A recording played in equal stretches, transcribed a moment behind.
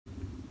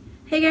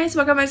Hey guys,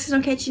 welcome back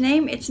to Catchy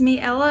Name. It's me,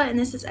 Ella, and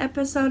this is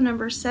episode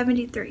number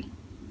 73.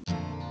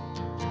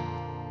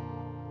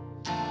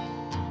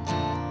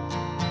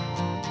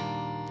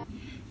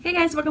 Hey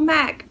guys, welcome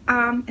back.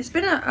 It's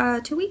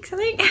been 2 weeks, I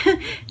think,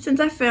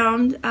 since I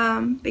filmed,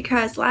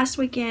 because last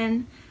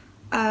weekend,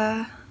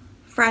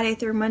 Friday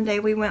through Monday,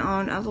 we went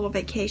on a little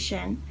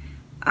vacation.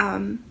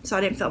 So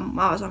I didn't film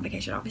while I was on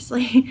vacation,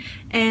 obviously.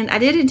 And I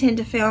did intend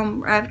to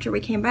film after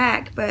we came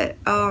back, but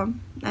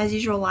as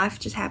usual, life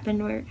just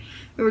happened.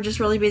 We were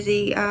just really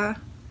busy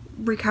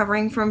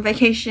recovering from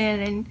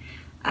vacation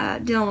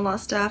and dealing with a lot of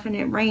stuff, and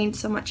it rained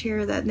so much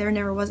here that there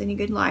never was any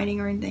good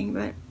lighting or anything.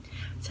 But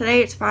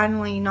today it's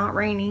finally not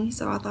rainy,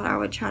 so I thought I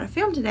would try to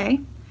film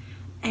today.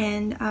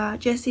 And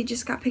Jesse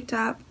just got picked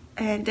up,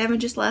 and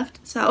Devin just left,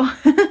 so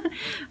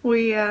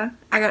I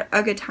got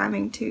a good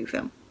timing to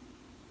film.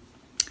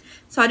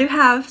 So I do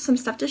have some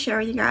stuff to share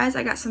with you guys.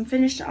 I got some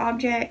finished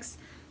objects,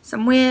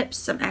 some whips,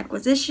 some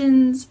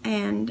acquisitions,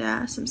 and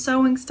some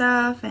sewing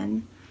stuff,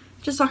 and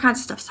just all kinds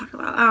of stuff to talk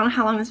about. I don't know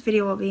how long this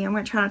video will be. I'm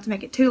going to try not to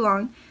make it too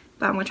long,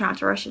 but I'm going to try not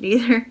to rush it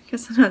either,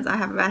 because sometimes I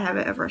have a bad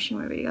habit of rushing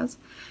my videos.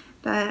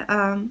 But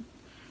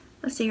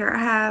let's see here. I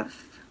have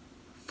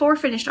 4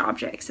 finished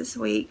objects this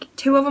week.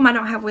 2 of them I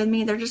don't have with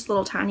me. They're just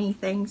little tiny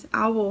things.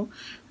 I will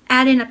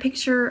add in a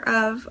picture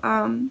of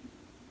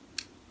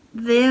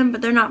them,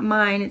 but they're not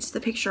mine. It's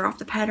the picture off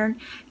the pattern,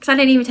 because I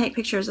didn't even take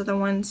pictures of the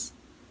ones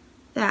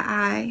that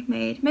I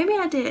made. Maybe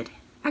I did.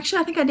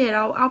 Actually, I think I did.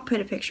 I'll put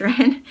a picture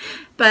in.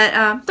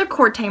 But they're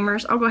cord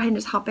tamers. I'll go ahead and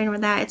just hop in with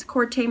that. It's a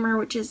cord tamer,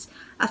 which is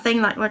a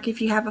thing like if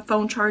you have a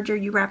phone charger,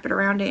 you wrap it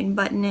around it and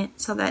button it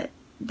so that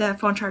the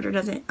phone charger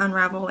doesn't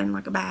unravel in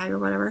like a bag or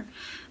whatever.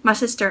 My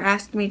sister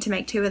asked me to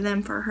make 2 of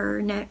them for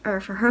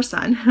her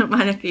son,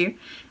 my nephew,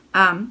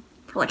 for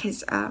like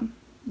his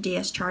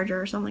DS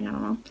charger or something. I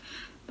don't know.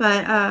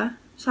 But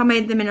so I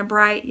made them in a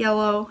bright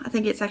yellow. I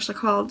think it's actually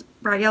called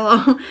bright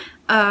yellow.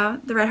 The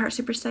Red Heart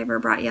Super Saver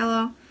bright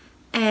yellow.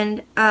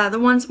 And the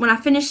ones, when I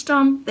finished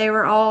them, they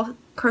were all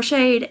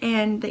crocheted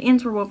and the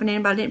ends were woven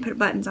in, but I didn't put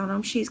buttons on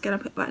them. She's going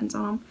to put buttons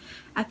on them.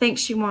 I think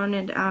she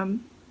wanted, I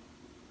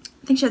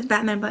think she has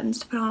Batman buttons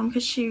to put on them,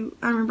 because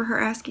I remember her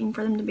asking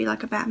for them to be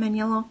like a Batman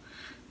yellow.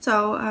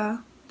 So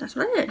that's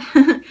what I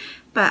did.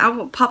 But I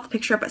will pop the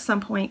picture up at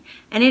some point.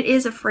 And it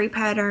is a free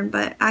pattern,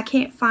 but I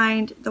can't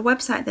find the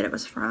website that it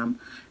was from.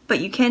 But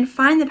you can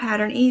find the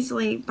pattern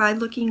easily by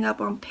looking up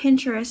on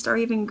Pinterest or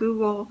even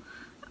Google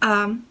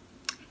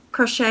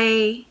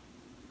crochet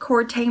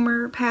cord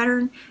tamer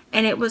pattern.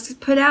 And it was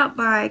put out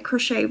by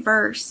Crochet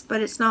Verse,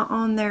 but it's not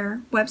on their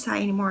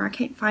website anymore. I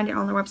can't find it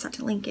on their website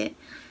to link it.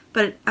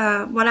 But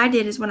what I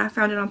did is, when I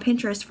found it on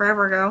Pinterest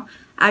forever ago,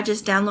 I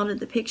just downloaded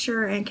the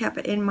picture and kept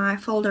it in my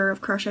folder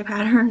of crochet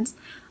patterns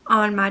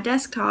on my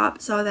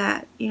desktop, so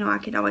that, you know, I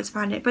could always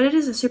find it. But it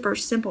is a super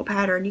simple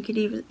pattern. You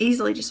could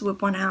easily just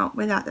whip one out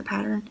without the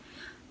pattern,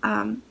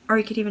 or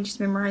you could even just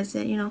memorize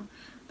it, you know.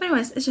 But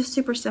anyways, it's just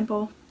super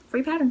simple,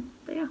 free pattern.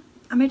 But yeah,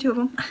 I made 2 of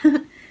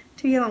them.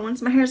 2 yellow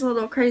ones. My hair's a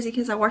little crazy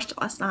because I washed it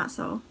last night,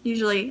 so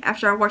usually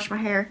after I wash my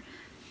hair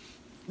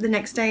the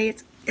next day,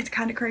 it's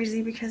kind of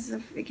crazy because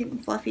of it getting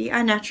fluffy.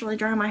 I naturally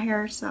dry my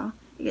hair, so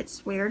it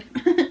gets weird.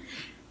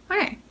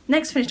 Okay,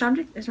 next finished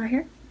object is right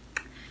here.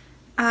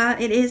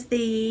 It is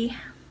the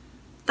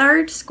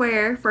 3rd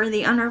square for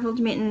the Unraveled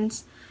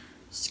Mittens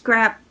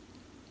scrap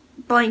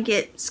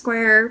blanket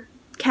square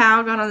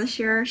cow got on this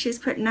year. She's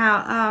putting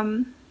out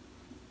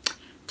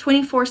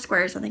 24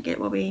 squares, I think it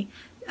will be.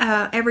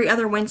 Every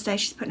other Wednesday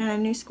she's putting out a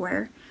new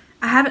square.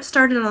 I haven't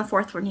started on the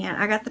 4th one yet.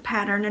 I got the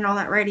pattern and all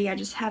that ready. I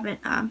just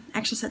haven't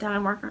actually sat down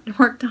and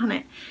worked on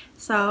it.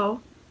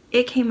 So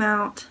it came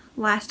out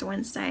last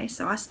Wednesday,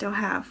 so I still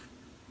have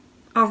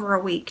over a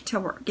week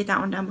to get that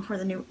one done before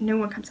the new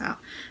one comes out.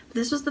 But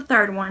this was the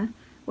 3rd one,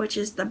 which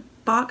is the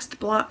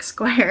boxed block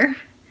square.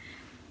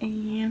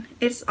 And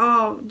it's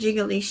all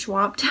jiggly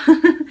swapped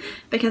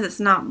because it's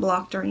not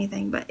blocked or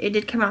anything, but it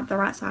did come out the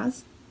right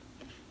size.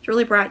 It's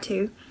really bright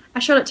too. I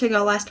showed it to you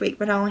last week,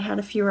 but I only had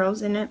a few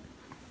rows in it.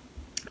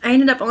 I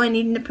ended up only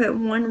needing to put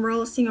 1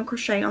 row of single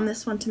crochet on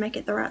this one to make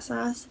it the right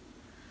size,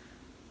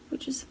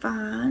 which is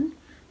fine.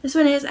 This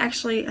one is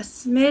actually a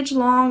smidge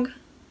long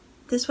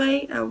this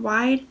way,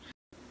 wide.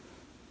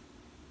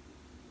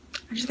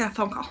 I just got a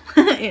phone call.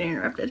 It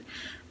interrupted.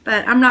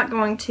 But I'm not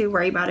going to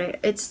worry about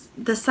it.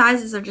 The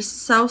sizes are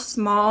just so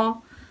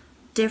small,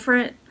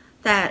 different,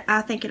 that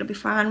I think it'll be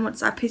fine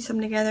once I piece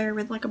them together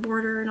with like a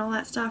border and all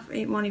that stuff.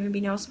 It won't even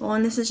be noticeable.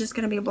 And this is just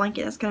going to be a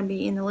blanket that's going to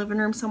be in the living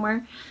room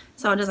somewhere,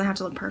 so it doesn't have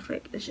to look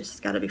perfect. It's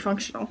just got to be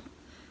functional.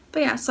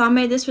 But yeah, so I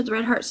made this with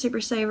Red Heart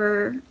Super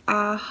Saver,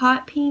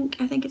 Hot Pink,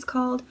 I think it's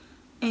called,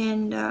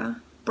 and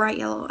Bright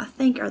Yellow, I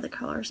think are the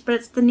colors. But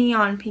it's the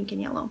neon pink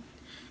and yellow.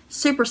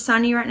 Super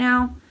sunny right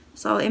now,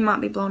 so it might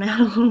be blown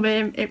out a little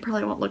bit. It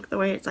probably won't look the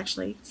way it's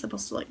actually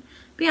supposed to look.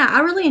 But yeah, I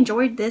really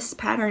enjoyed this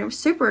pattern. It was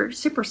super,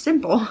 super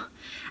simple.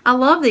 I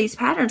love these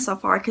patterns so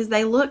far because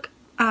they look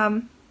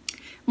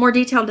more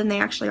detailed than they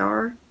actually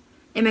are.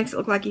 it makes it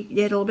look like you did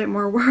a little bit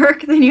more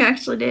work than you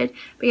actually did.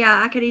 But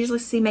yeah, I could easily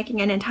see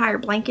making an entire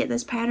blanket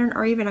this pattern,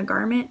 or even a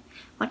garment,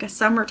 like a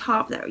summer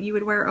top that you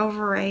would wear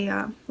over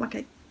a, like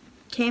a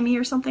cami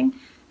or something.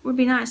 Would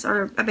be nice,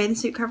 or a bathing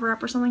suit cover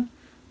up or something.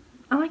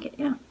 I like it,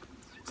 yeah.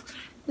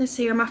 Let's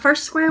see here. My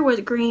first square was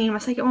green. My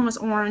second one was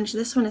orange.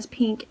 This one is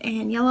pink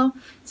and yellow.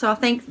 So I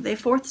think the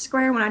fourth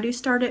square, when I do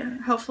start it,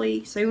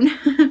 hopefully soon,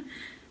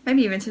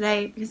 maybe even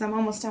today, because I'm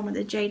almost done with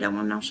the jade one,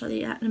 and I'll show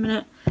you that in a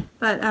minute.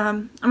 But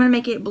I'm going to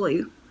make it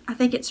blue. I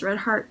think it's Red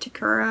Heart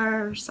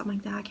Takura or something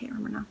like that. I can't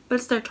remember now. But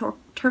it's their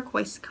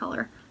turquoise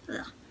color.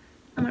 Ugh.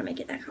 I'm going to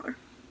make it that color.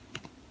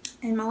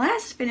 And my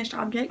last finished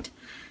object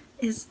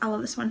is, I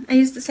love this one. I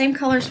used the same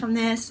colors from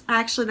this.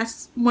 Actually,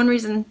 that's one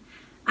reason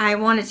I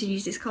wanted to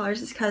use these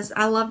colors, is because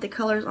I love the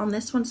colors on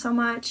this one so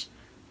much.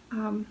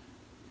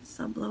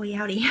 So blowy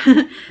outy.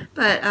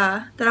 But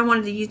that I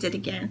wanted to use it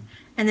again.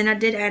 And then I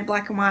did add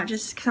black and white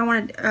just because I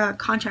wanted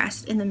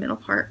contrast in the middle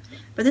part.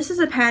 But this is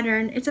a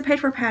pattern. It's a paid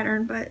for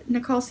pattern, but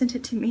Nicole sent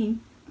it to me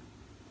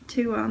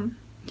to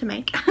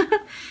make.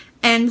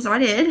 And so I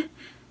did.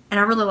 And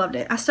I really loved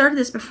it. I started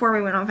this before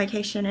we went on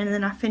vacation, and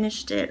then I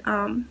finished it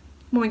when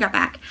we got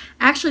back.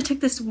 I actually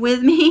took this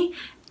with me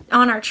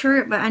on our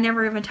trip, but I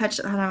never even touched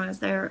it when I was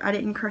there. I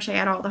didn't crochet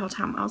at all the whole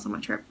time I was on my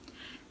trip.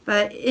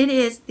 But it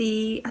is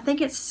the, I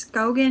think it's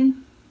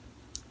Skogan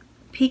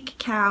Peak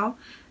Cow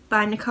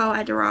by Nicole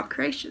at Rob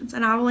Creations.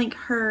 And I will link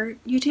her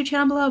YouTube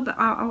channel below, but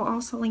I'll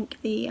also link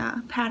the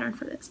pattern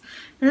for this.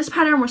 And this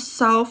pattern was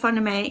so fun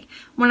to make.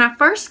 When I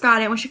first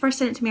got it, when she first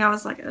sent it to me, I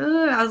was like,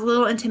 ugh, I was a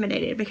little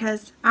intimidated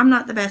because I'm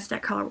not the best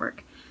at color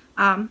work.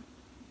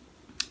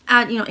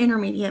 You know,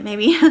 intermediate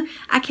maybe.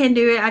 I can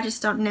do it, I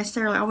just don't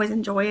necessarily always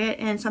enjoy it,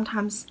 and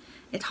sometimes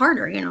it's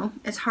harder, you know.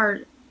 It's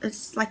hard.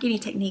 It's like any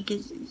technique,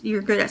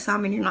 you're good at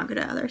some and you're not good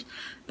at others.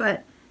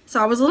 But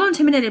so I was a little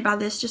intimidated by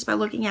this just by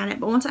looking at it,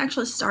 but once I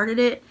actually started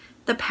it,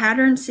 the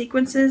pattern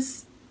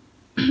sequences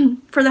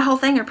for the whole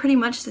thing are pretty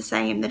much the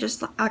same. They're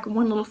just like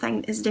one little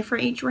thing is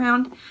different each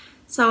round,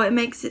 so it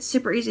makes it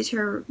super easy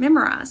to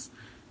memorize.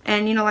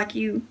 And you know, like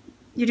you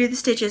do the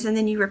stitches and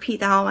then you repeat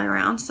that all the way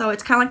around. So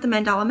it's kind of like the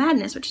Mandala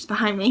Madness, which is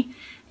behind me.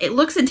 It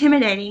looks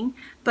intimidating,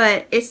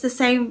 but it's the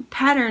same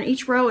pattern.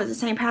 Each row is the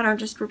same pattern,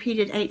 just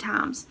repeated 8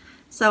 times.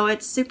 So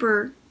it's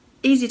super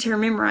easy to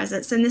memorize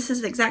it. And this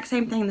is the exact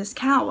same thing this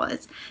cow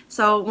was.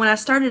 So when I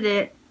started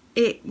it,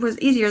 it was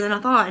easier than I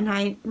thought, and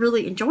I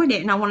really enjoyed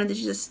it, and I wanted to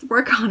just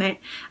work on it.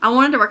 I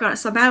wanted to work on it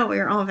so bad while we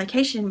were on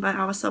vacation, but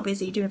I was so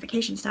busy doing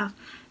vacation stuff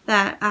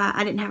that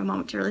I didn't have a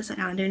moment to really sit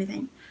down and do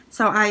anything.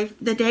 So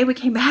the day we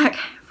came back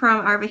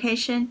from our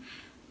vacation,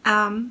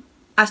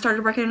 I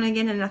started working on it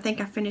again, and I think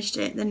I finished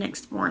it the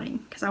next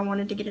morning because I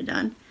wanted to get it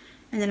done.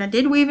 And then I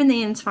did weave in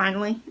the ends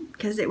finally,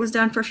 because it was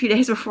done for a few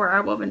days before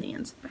I wove in the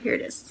ends. But here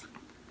it is.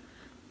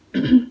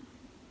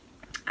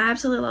 I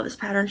absolutely love this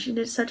pattern. She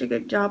did such a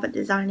good job at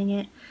designing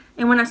it.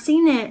 And when I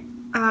seen it,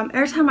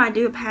 every time I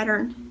do a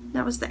pattern,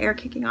 that was the air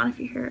kicking on if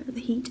you hear it, the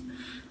heat.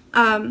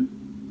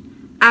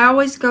 I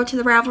always go to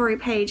the Ravelry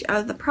page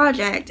of the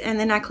project, and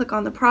then I click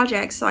on the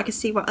project so I can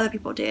see what other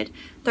people did,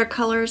 their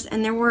colors,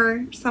 and there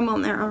were some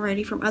on there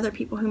already from other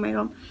people who made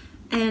them.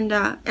 And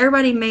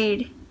everybody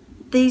made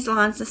these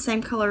lines the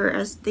same color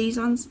as these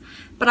ones,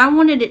 but I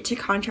wanted it to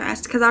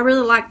contrast because I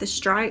really like the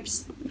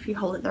stripes. If you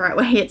hold it the right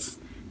way, it's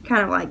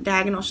kind of like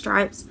diagonal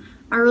stripes.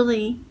 I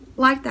really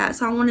like that,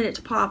 so I wanted it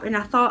to pop, and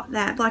I thought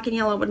that black and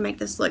yellow would make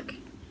this look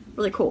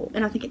really cool,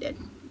 and I think it did.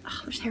 Oh,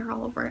 there's hair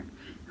all over it.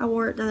 I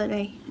wore it the other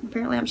day.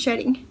 Apparently I'm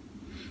shedding.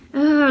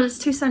 Oh, it's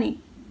too sunny.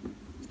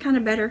 It's kind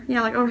of better.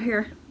 Yeah, like over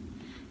here.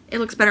 It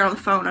looks better on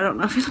the phone. I don't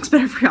know if it looks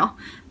better for y'all.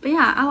 But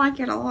yeah, I like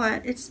it a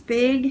lot. It's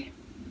big.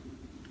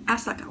 I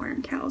suck at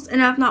wearing towels.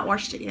 And I've not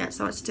washed it yet,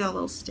 so it's still a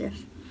little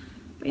stiff.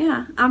 But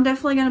yeah, I'm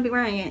definitely going to be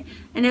wearing it.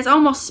 And it's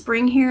almost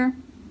spring here.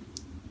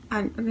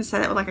 I'm going to say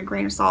that with like a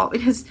grain of salt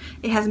because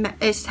it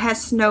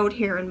has snowed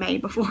here in May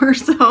before.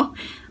 So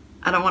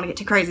I don't want to get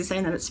too crazy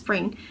saying that it's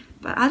spring.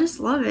 But I just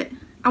love it.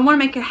 I want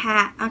to make a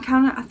hat.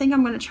 I think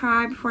I'm going to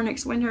try before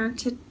next winter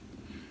to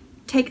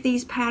take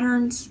these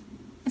patterns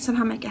and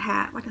somehow make a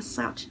hat, like a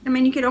slouch. I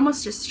mean, you could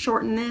almost just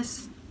shorten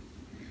this.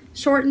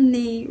 Shorten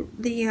the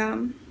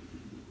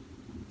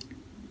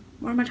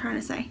what am I trying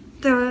to say?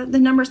 The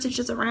number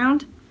stitches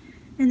around,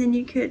 and then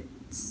you could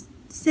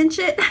cinch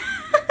it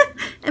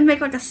and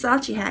make like a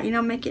slouchy hat, you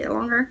know, make it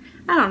longer.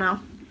 I don't know.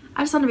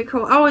 I just thought it'd be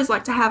cool. I always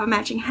like to have a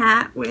matching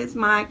hat with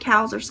my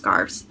cows or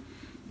scarves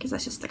because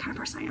that's just the kind of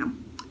person I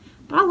am.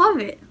 But I love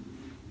it.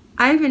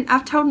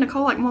 I've told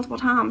Nicole like multiple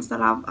times that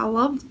I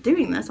loved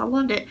doing this. I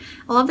loved it.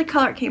 I love the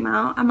color it came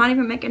out. I might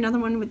even make another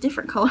one with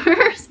different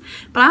colors.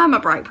 But I'm a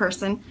bright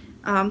person.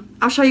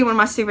 I'll show you one of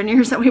my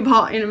souvenirs that we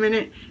bought in a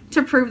minute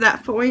to prove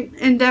that point.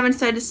 And Devin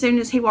said as soon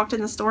as he walked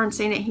in the store and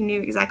seen it, he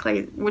knew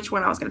exactly which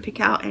one I was going to pick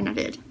out, and I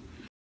did.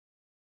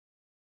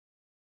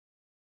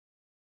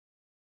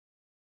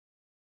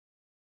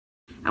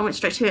 I went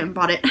straight to it and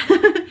bought it.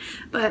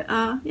 But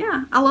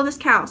yeah, I love this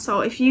cow.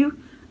 So if you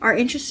are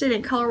interested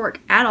in color work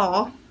at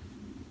all,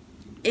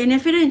 and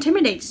if it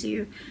intimidates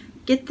you,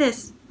 get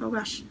this. Oh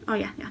gosh. Oh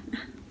yeah.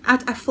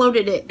 I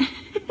floated it.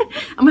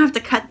 I'm gonna have to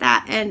cut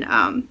that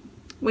and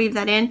weave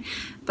that in.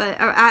 But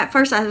at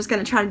first I was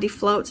gonna try to do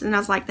floats, and I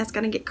was like, that's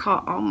gonna get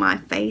caught on my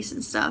face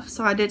and stuff.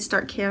 So I did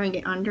start carrying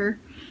it under.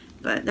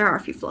 But there are a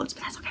few floats,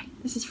 but that's okay.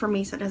 This is for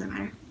me, so it doesn't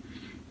matter.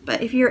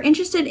 But if you're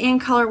interested in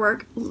color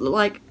work,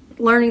 like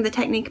learning the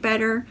technique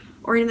better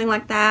or anything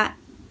like that,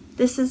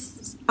 this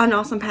is an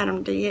awesome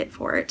pattern to get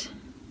for it.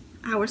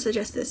 I would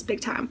suggest this big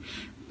time.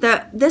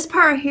 This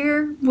part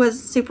here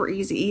was super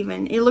easy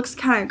even. It looks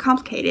kind of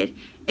complicated.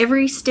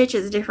 Every stitch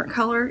is a different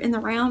color in the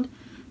round,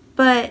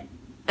 but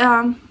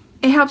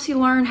it helps you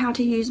learn how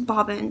to use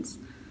bobbins.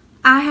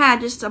 I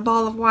had just a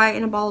ball of white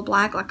and a ball of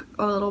black, like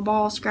a little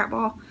ball, scrap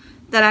ball,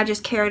 that I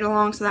just carried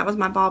along, so that was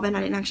my bobbin.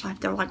 I didn't actually have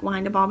to like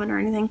wind a bobbin or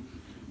anything.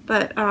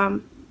 But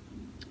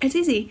it's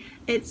easy.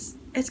 It's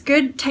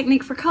good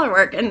technique for color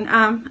work, and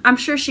I'm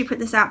sure she put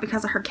this out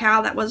because of her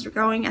cow that was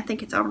going. I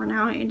think it's over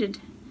now. It ended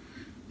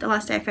the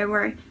last day of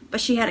February. But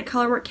she had a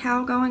color work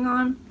cow going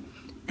on,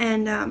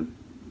 and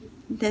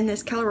then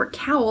this color work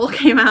cowl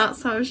came out,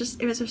 so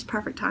it was just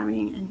perfect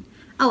timing, and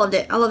I loved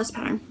it. I love this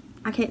pattern.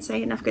 I can't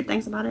say enough good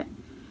things about it.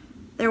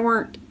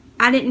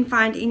 I didn't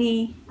find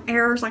any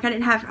errors. Like, I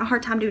didn't have a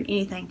hard time doing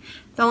anything.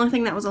 The only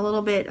thing that was a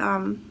little bit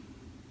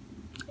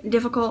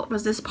difficult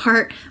was this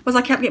part, was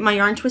I kept getting my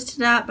yarn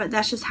twisted up, but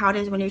that's just how it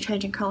is when you're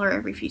changing color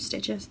every few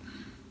stitches.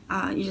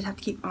 You just have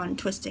to keep on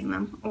twisting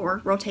them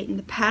or rotating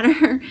the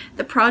pattern,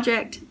 the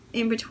project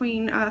in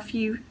between a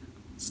few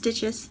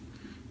stitches.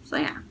 So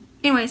yeah,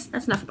 anyways,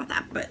 that's enough about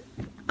that, but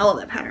I love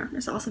that pattern.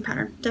 It's an awesome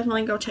pattern.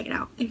 Definitely go check it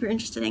out if you're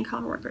interested in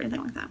color work or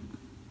anything like that.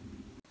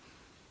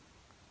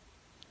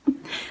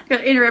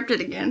 Got interrupted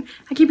again.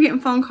 I keep getting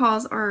phone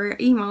calls or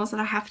emails that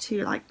I have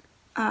to like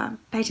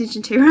pay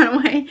attention to right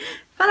away.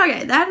 But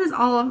okay, that is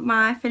all of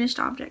my finished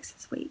objects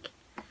this week.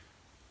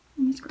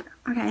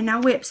 Okay,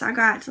 now whips.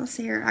 Let's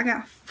see here. I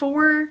got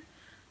 4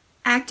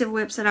 active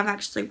whips that I've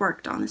actually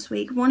worked on this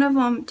week. 2 of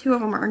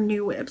them are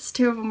new whips.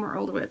 2 of them are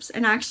old whips.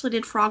 And I actually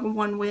did frog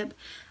 1 whip.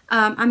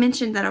 I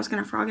mentioned that I was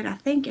going to frog it, I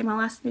think, in my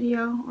last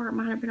video, or it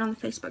might have been on the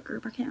Facebook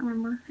group. I can't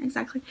remember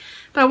exactly.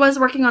 But I was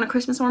working on a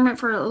Christmas ornament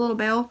for a little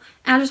bell,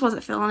 and I just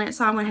wasn't feeling it,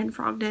 so I went ahead and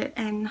frogged it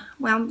and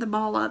wound the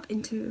ball up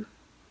into,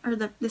 or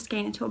the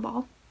skein into a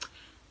ball,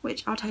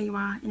 which I'll tell you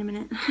why in a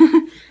minute.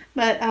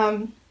 But,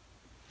 so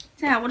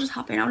yeah, we'll just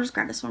hop in. I'll just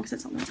grab this one because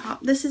it's on the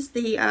top. This is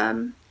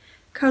the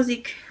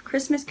Cozy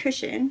Christmas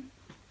Cushion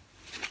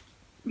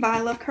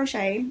by Love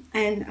Crochet,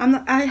 and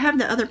I have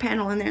the other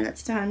panel in there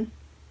that's done.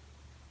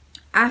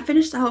 I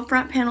finished the whole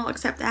front panel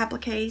except the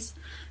appliques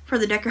for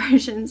the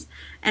decorations,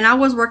 and I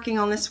was working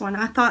on this one.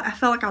 I felt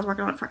like I was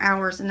working on it for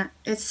hours, and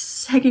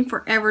it's taking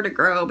forever to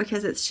grow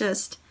because it's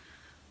just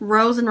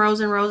rows and rows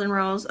and rows and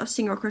rows of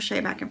single crochet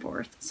back and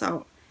forth.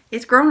 So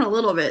it's grown a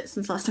little bit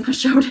since last time I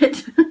showed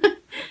it,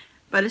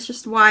 but it's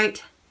just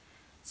white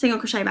single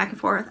crochet back and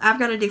forth. I've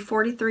got to do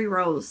 43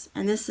 rows,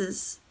 and this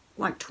is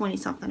like 20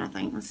 something, I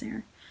think. Let's see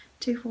here.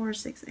 2, 4,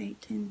 6,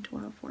 8, 10,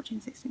 12, 14,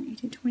 16,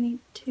 18,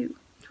 22.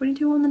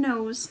 22 on the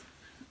nose.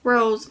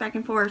 Rows back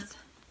and forth.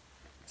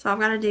 So I've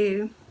got to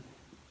do,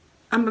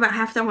 I'm about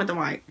half done with the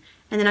white,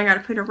 and then I got to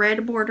put a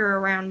red border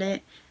around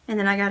it, and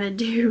then I got to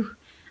do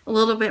a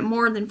little bit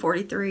more than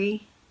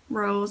 43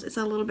 rows. It's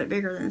a little bit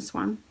bigger than this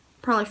one,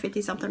 probably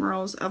 50 something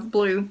rows of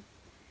blue,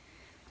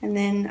 and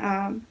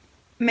then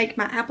make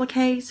my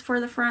appliques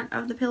for the front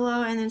of the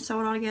pillow, and then sew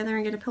it all together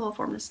and get a pillow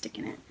form to stick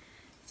in it.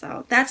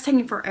 So that's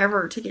taking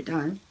forever to get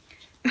done,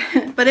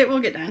 but it will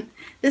get done.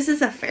 This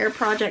is a fair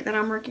project that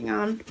I'm working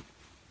on.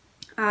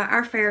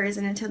 Our fair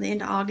isn't until the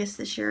end of August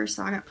this year,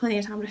 so I got plenty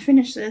of time to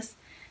finish this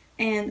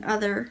and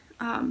other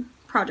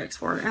projects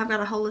for it. I've got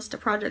a whole list of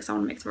projects I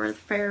want to make for the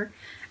fair.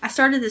 I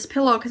started this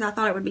pillow because I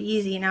thought it would be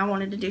easy, and I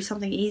wanted to do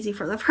something easy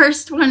for the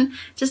first one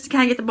just to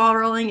kind of get the ball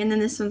rolling, and then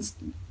this one's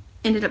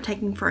ended up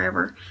taking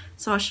forever.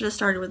 So I should have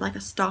started with like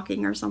a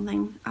stocking or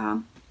something.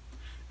 And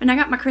I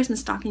got my Christmas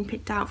stocking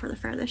picked out for the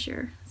fair this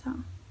year. So,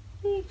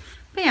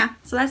 but yeah,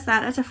 so that's that.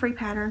 That's a free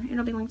pattern.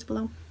 It'll be linked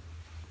below.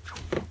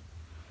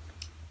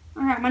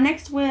 Alright, my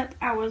next whip,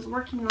 I was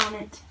working on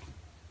it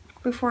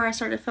before I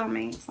started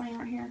filming. It's laying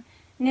right here.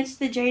 And it's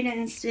the Jada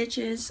and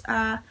Stitches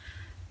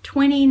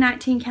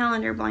 2019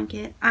 calendar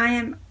blanket. I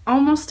am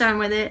almost done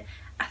with it.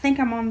 I think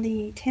I'm on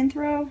the 10th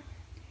row. 2,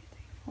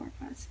 3, 4,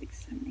 5,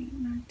 6, 7, 8,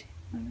 9, 10,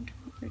 11,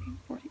 12, 13,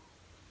 14.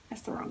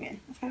 That's the wrong end.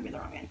 That's gotta be the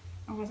wrong end.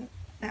 Or was it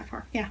that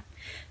far? Yeah.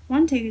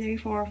 1, 2, 3,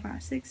 4,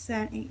 5, 6,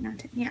 7, 8, 9,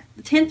 10. Yeah,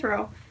 the 10th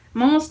row.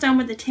 I'm almost done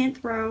with the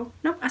 10th row.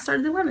 Nope, I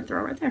started the 11th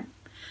row right there.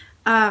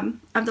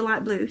 Of the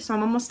light blue, so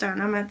I'm almost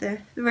done. I'm at the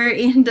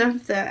very end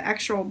of the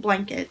actual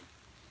blanket.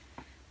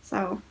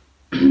 So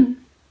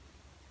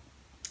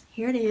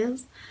here it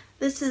is.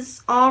 This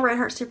is all Red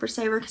Heart Super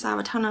Saver because I have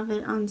a ton of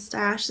it on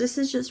stash. This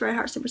is just Red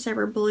Heart Super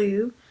Saver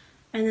blue,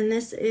 and then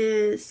this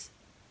is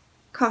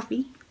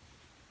coffee,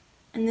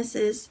 and this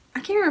is, I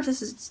can't remember if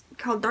this is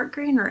called dark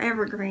green or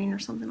evergreen or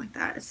something like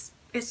that.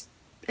 It's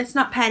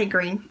not patty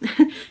green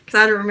because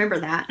I don't remember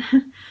that,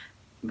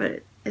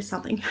 but it's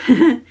something.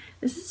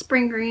 This is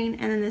spring green,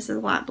 and then this is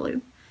light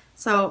blue.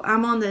 So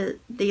I'm on the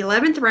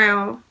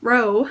 11th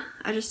row.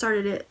 I just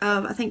started it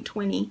of, I think,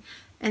 20.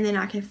 And then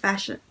I can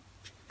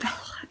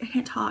I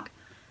can't talk.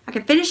 I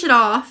can finish it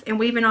off and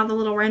weave in all the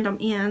little random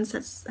ends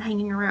that's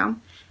hanging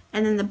around.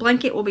 And then the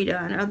blanket will be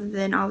done, other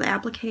than all the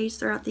appliques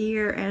throughout the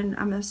year, and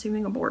I'm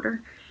assuming a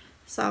border.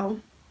 So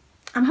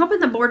I'm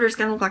hoping the border is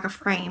going to look like a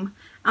frame.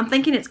 I'm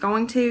thinking it's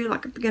going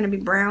to be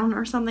brown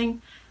or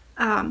something,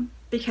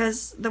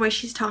 because the way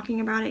she's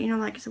talking about it, you know,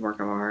 like it's a work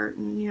of art,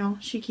 and, you know,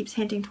 she keeps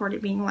hinting toward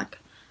it being like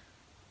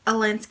a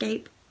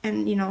landscape.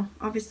 And, you know,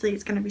 obviously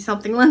it's going to be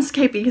something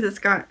landscapey because it's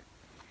got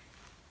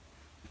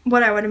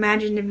what I would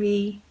imagine to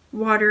be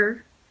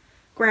water,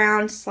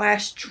 ground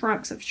 /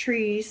 trunks of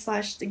trees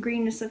 / the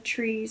greenness of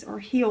trees, or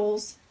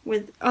hills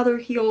with other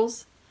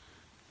hills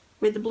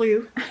with the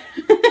blue.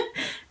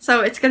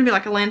 So it's going to be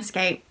like a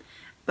landscape,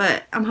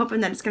 but I'm hoping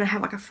that it's going to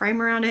have like a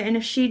frame around it. And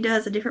if she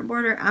does a different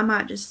border, I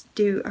might just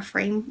do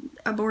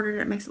a border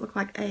that makes it look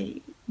like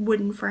a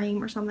wooden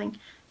frame or something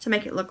to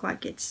make it look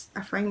like it's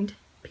a framed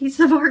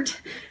piece of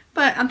art.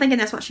 But I'm thinking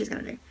that's what she's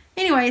going to do.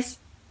 Anyways,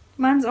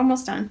 mine's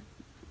almost done.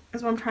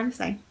 Is what I'm trying to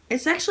say.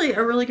 It's actually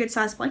a really good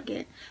size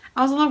blanket.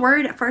 I was a little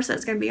worried at first that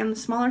it's going to be on the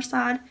smaller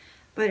side,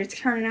 but it's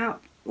turning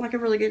out like a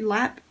really good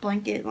lap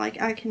blanket. Like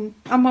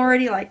I'm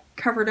already like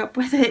covered up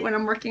with it when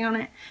I'm working on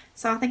it,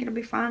 so I think it'll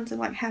be fine to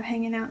like have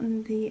hanging out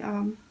in the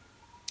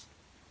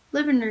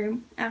living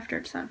room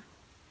after. So,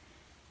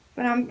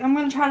 but I'm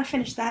going to try to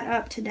finish that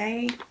up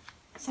today.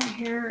 So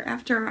here,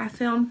 after I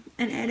film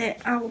and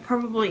edit, I will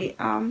probably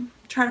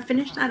try to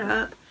finish that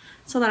up,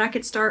 so that I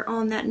could start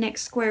on that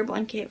next square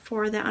blanket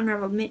for the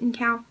unraveled mitten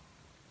cow.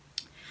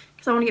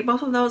 Because I want to get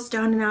both of those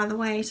done and out of the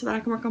way so that I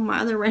can work on my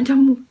other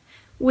random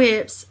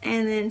whips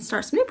and then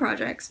start some new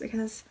projects,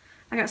 because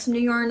I got some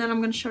new yarn that I'm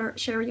going to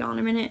share with y'all in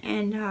a minute,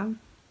 and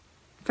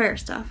fair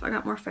stuff. I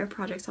got more fair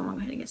projects. I'm going to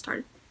go ahead and get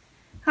started.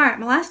 Alright,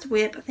 my last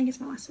whip, I think it's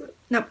my last whip.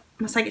 Nope,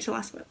 my second to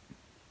last whip.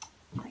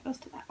 That goes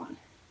to that one.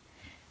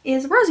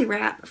 Is Rosy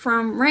Wrap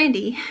from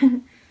Randy.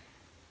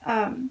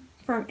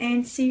 From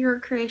Anseer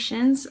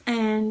Creations,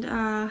 and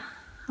oh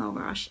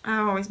gosh, I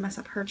always mess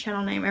up her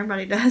channel name.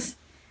 Everybody does.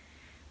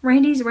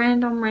 Randy's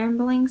Random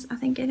Ramblings, I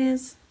think it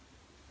is.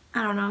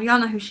 I don't know. Y'all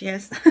know who she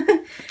is.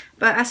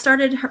 But I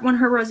started one of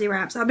her Rosy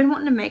Wraps. I've been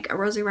wanting to make a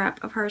Rosy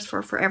Wrap of hers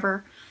for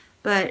forever,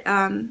 but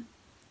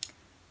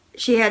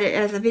she had it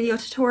as a video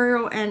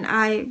tutorial, and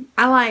I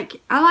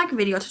like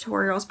video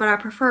tutorials, but I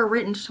prefer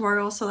written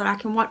tutorials so that I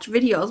can watch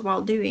videos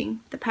while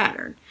doing the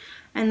pattern.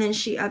 And then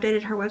she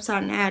updated her website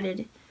and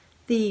added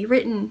the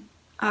written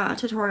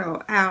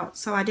tutorial out,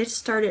 so I did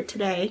start it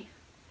today.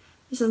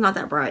 This is not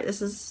that bright.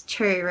 This is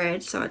cherry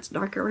red, so it's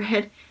darker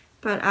red.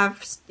 But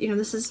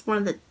this is one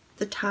of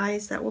the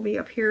ties that will be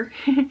up here,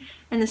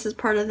 and this is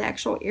part of the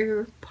actual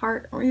ear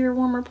part, or ear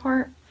warmer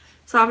part.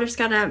 So I've just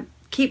got to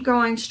keep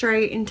going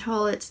straight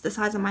until it's the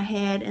size of my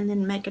head, and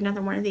then make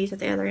another one of these at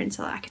the other end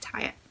so that I can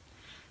tie it.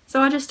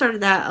 So I just started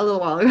that a little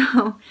while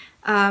ago.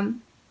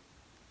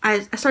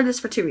 I started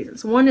this for two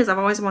reasons. One is I've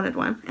always wanted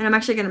one, and I'm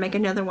actually going to make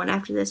another one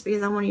after this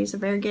because I want to use a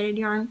variegated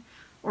yarn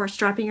or a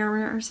striping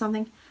yarn or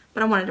something,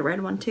 but I wanted a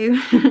red one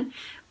too.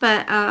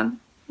 But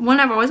one,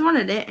 I've always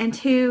wanted it, and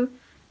two,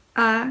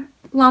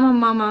 Llama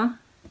Mama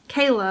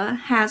Kayla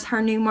has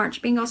her new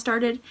March bingo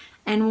started,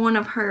 and one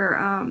of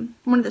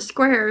the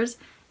squares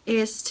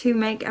is to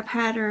make a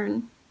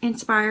pattern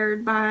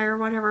inspired by, or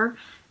whatever,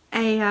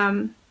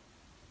 a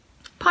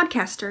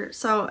podcaster.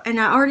 So, and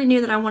I already knew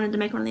that I wanted to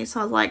make one of these, so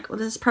I was like, well,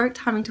 this is perfect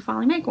timing to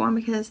finally make one,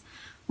 because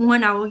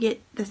one, I will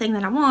get the thing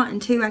that I want,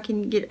 and two, I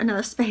can get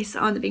another space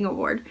on the bingo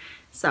board.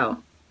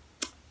 So,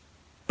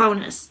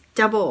 bonus,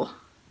 double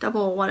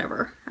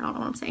whatever. I don't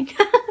know what I'm saying.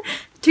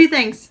 Two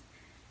things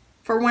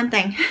for one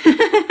thing.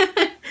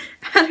 I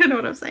don't know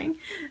what I'm saying.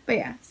 But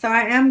yeah, so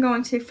I am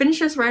going to finish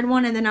this red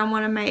one, and then I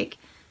want to make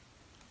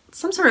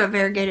some sort of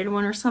variegated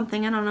one or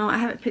something. I don't know. I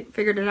haven't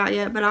figured it out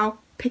yet, but I'll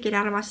pick it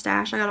out of my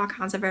stash. I got all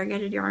kinds of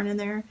variegated yarn in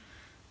there.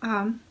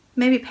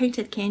 Maybe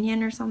Painted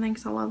Canyon or something,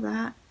 because I love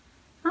that.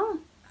 Oh,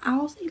 I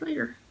will see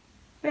later.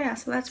 But yeah,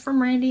 so that's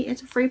from Randy.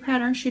 It's a free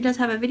pattern. She does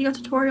have a video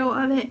tutorial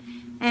of it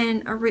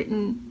and a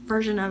written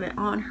version of it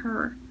on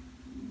her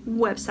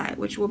website,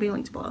 which will be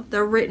linked below.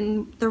 The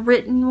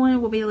written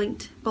one will be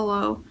linked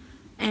below,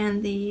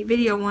 and the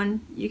video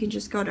one, you can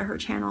just go to her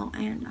channel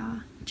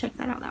and check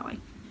that out that way.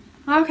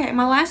 Okay,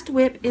 my last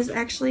whip is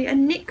actually a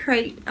knit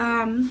crate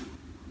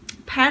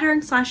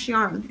pattern /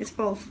 yarn. It's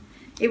both.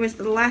 It was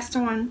the last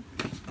one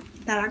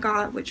that I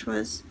got, which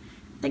was,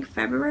 I think,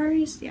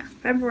 February's. Yeah,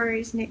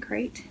 February's knit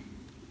crate.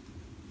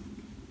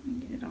 Let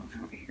me get it on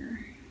over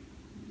here.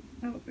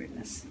 Oh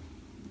goodness.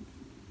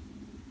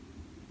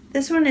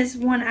 This one is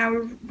one I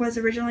was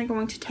originally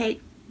going to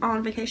take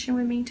on vacation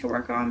with me to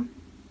work on.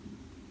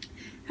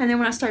 And then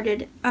when I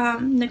started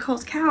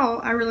Nicole's Cowl,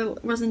 I really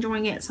was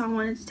enjoying it, so I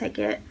wanted to take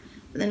it.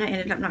 But then I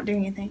ended up not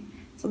doing anything.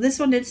 So this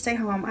one did stay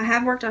home. I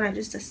have worked on it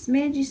just a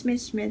smidge,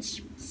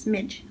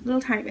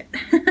 little tiny bit.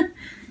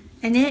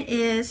 And it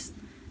is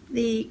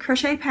the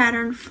crochet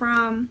pattern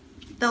from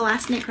the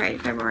last knit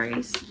crate,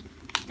 February's.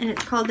 And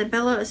it's called the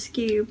Bella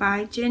Askew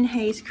by Jen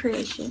Hayes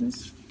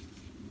Creations.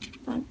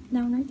 That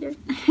one right there.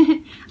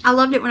 I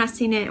loved it when I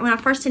seen it. When I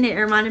first seen it,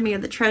 it reminded me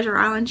of the Treasure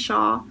Island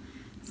shawl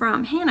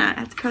from Hannah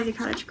at the Cozy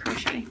Cottage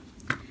Crochet.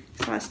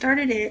 So I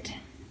started it,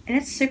 and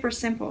it's super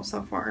simple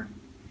so far.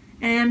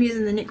 And I'm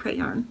using the Knit Crate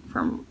yarn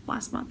from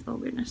last month. Oh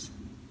goodness.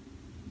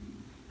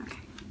 Okay,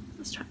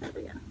 let's try that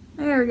again.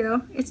 There we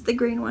go. It's the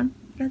green one.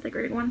 Got the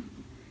green one.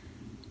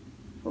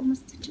 Pull my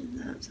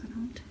stitches up so I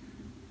don't.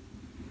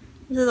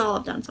 This is all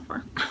I've done so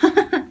far.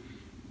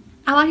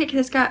 I like it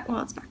because it's got,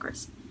 well, it's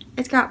backwards.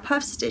 It's got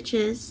puff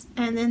stitches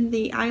and then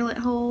the eyelet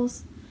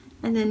holes,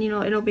 and then, you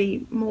know, it'll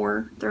be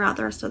more throughout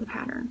the rest of the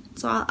pattern.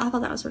 So I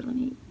thought that was really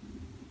neat.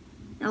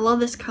 I love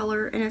this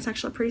color, and it's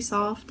actually pretty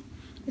soft.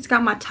 It's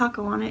got my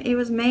tuckle on it. It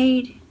was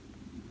made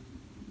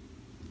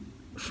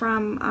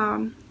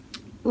from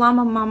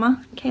Llama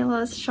Mama,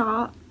 Kayla's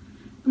shop.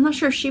 I'm not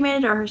sure if she made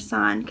it or her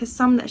son, because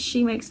some that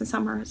she makes and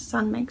some her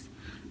son makes.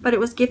 But it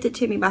was gifted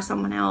to me by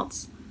someone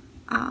else.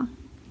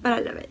 But I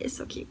love it. It's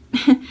so cute.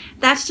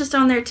 That's just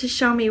on there to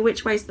show me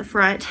which way's the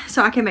front,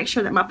 so I can make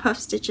sure that my puff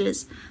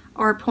stitches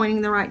are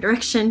pointing the right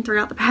direction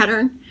throughout the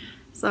pattern.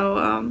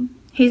 So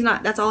he's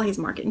not, that's all he's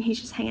marking.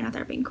 He's just hanging out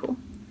there being cool.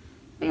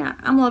 But yeah,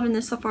 I'm loving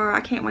this so far.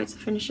 I can't wait to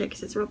finish it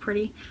because it's real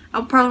pretty. I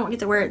probably won't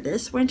get to wear it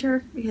this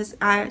winter because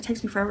it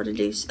takes me forever to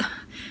do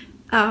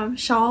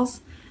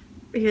shawls,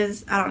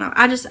 because I don't know.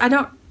 I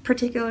don't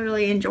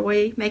particularly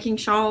enjoy making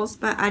shawls,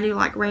 but I do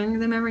like wearing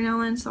them every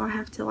now and then, so I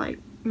have to like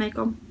make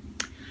them.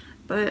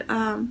 But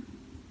so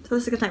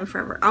this is gonna take me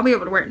forever. I'll be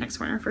able to wear it next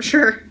winter for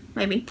sure.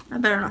 Maybe. I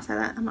better not say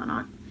that. I might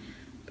not.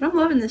 But I'm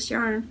loving this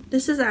yarn.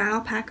 This is an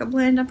alpaca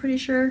blend, I'm pretty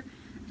sure.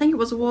 I think it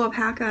was wool,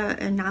 alpaca,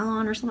 and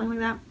nylon or something like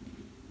that.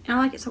 And I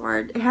like it so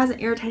hard. It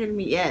hasn't irritated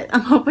me yet.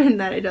 I'm hoping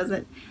that it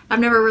doesn't. I've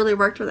never really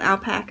worked with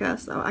alpaca,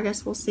 so I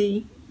guess we'll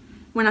see.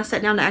 When I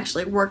sit down to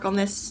actually work on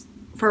this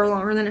for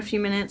longer than a few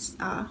minutes,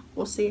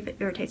 we'll see if it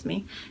irritates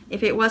me.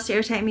 If it was to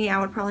irritate me, I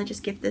would probably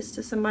just gift this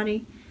to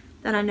somebody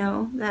that I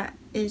know that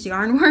is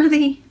yarn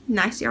worthy,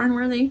 nice yarn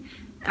worthy,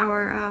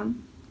 or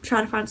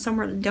try to find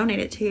somewhere to donate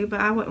it to. But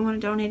I wouldn't want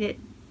to donate it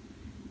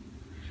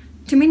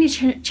to many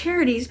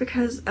charities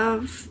because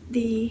of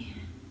the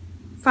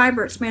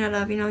fiber it's made out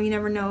of. You know, you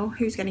never know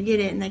who's going to get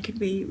it, and they could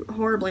be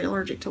horribly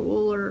allergic to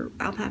wool or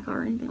alpaca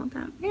or anything like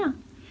that. Yeah,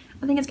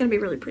 I think it's going to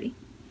be really pretty.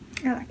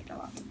 I like it a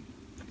lot.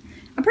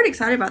 I'm pretty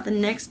excited about the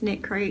next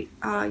Knit Crate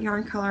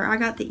yarn color. I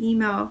got the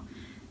email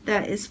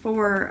that is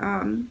for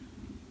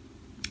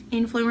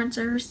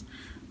influencers,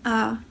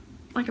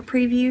 like a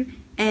preview,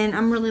 and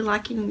I'm really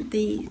liking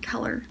the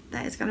color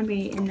that is going to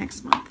be in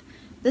next month.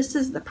 This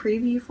is the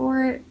preview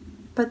for it,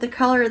 but the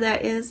color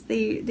that is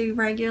the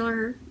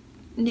regular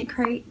Knit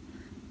Crate,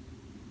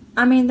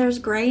 I mean, there's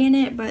gray in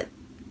it, but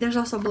there's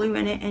also blue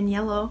in it and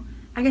yellow.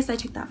 I guess I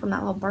took that from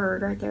that little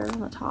bird right there on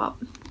the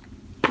top.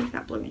 It's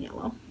got blue and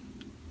yellow.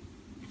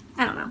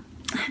 I don't know.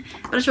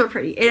 But it's real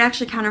pretty. It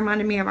actually kind of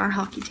reminded me of our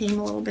hockey team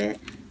a little bit.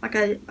 Like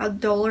a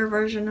duller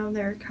version of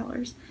their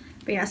colors.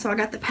 But yeah, so I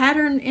got the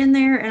pattern in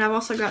there, and I've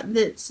also got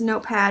this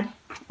notepad.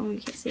 Oh, you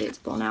can't see it. It's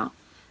blown out.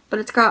 But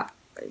it's got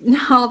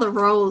all the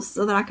rows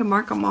so that I can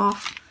mark them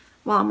off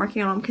while I'm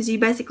working on them. Because you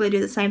basically do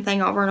the same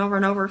thing over and over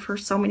and over for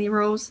so many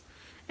rows.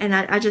 And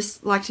I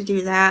just like to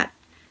do that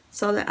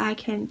so that I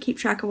can keep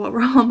track of what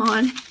row I'm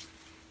on.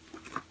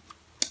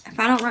 If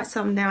I don't write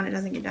something down, it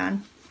doesn't get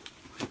done.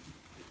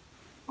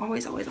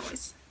 Always, always,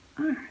 always.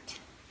 Alright.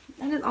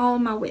 That is all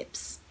my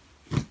whips.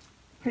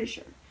 Pretty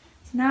sure.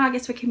 So now I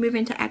guess we can move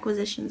into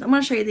acquisitions. I'm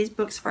going to show you these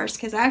books first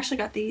because I actually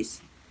got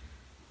these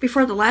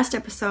before the last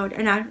episode,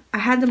 and I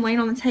had them laying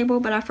on the table,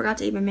 but I forgot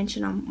to even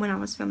mention them when I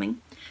was filming.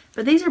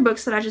 But these are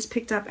books that I just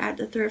picked up at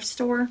the thrift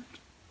store.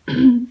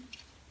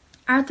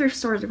 Our thrift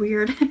store is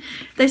weird.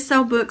 They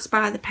sell books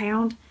by the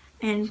pound,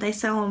 and they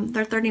sell them,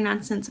 they're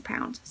 39 cents a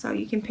pound. So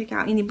you can pick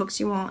out any books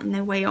you want, and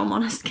they weigh them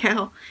on a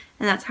scale,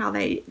 and that's how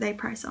they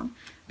price them.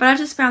 But I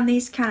just found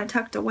these kind of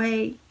tucked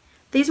away.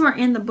 These weren't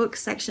in the book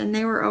section.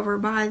 They were over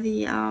by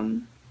the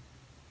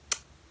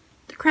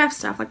craft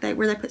stuff, like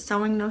where they put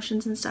sewing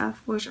notions and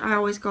stuff, which I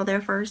always go there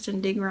first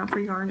and dig around for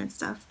yarn and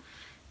stuff.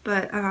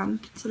 But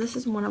so this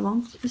is one of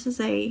them. This is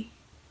a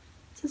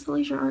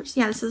Leisure Arts?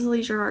 Yeah, this is a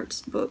Leisure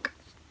Arts book,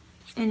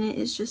 and it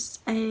is just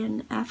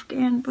an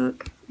Afghan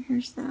book.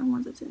 Here's the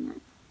ones that's in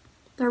it.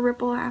 They're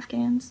ripple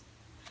Afghans.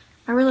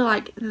 I really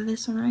like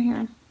this one right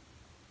here.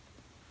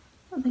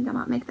 I think I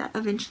might make that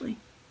eventually.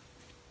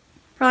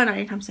 Probably not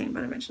anytime soon,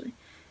 but eventually.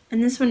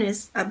 And this one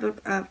is a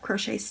book of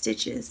crochet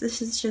stitches.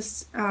 This is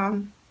just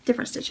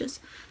different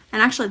stitches.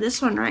 And actually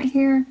this one right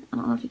here, I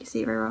don't know if you can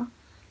see it very well.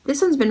 This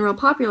one's been real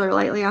popular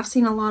lately. I've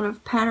seen a lot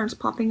of patterns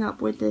popping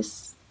up with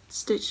this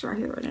stitch right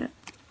here in it.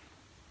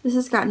 This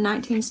has got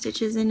 19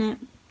 stitches in it.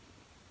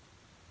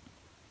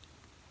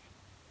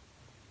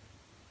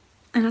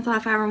 And I thought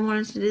if I ever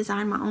wanted to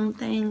design my own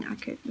thing, I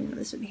could, you know,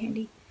 this would be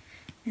handy.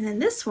 And then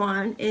this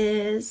one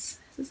is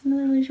this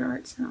another Leisure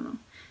Arts? I don't know.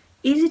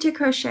 Easy to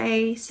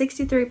Crochet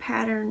 63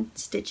 pattern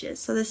stitches.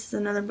 So this is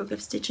another book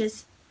of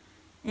stitches.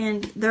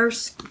 And they're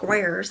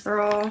squares.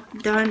 They're all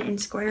done in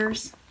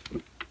squares.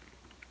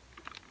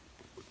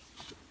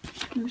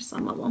 There's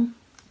some of them.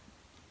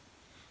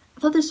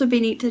 thought this would be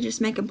neat to just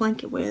make a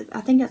blanket with.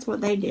 I think that's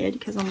what they did,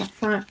 because on the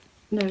front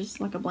there's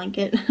like a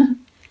blanket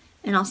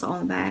and also on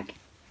the back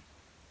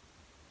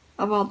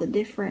of all the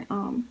different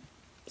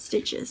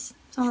stitches.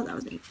 So I thought that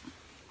was neat.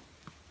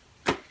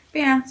 But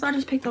yeah, so I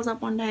just picked those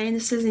up one day, and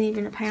this isn't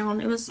even a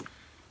pound. It was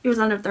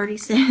under 30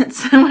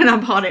 cents when I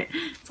bought it,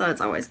 so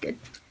it's always good.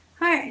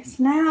 Alright,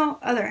 so now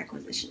other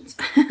acquisitions.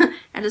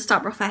 I just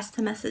stopped real fast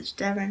to message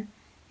Devin.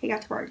 He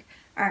got to work.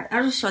 Alright,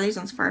 I'll just show these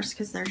ones first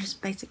because they're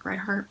just basic Red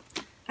Heart.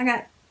 I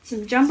got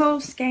some jumbo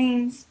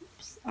skeins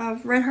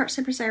of Red Heart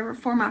Super Saver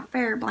for my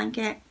fair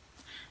blanket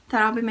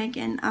that I'll be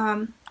making.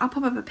 I'll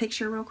pop up a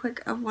picture real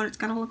quick of what it's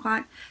going to look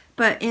like.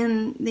 But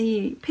in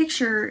the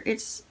picture,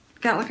 it's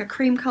got like a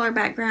cream color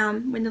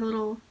background with the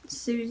little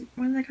Sue's,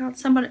 what are they called?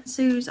 Somebody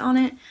Sue's on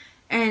it.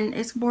 And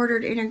it's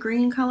bordered in a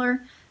green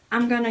color.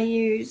 I'm going to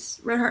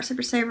use Red Heart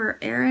Super Saver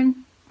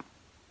Aaron.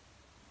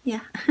 Yeah.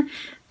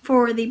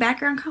 For the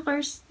background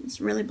colors. It's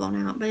really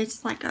blown out, but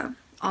it's like a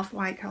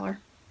off-white color.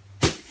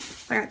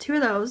 I got 2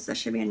 of those. That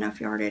should be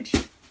enough yardage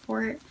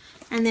for it.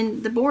 And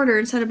then the border,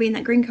 instead of being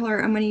that green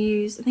color, I'm going to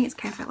use, I think it's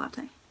Cafe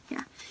Latte.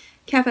 Yeah.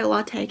 Cafe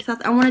Latte. Because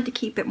I wanted to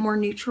keep it more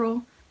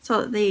neutral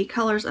so that the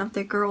colors of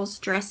the girls'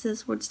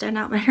 dresses would stand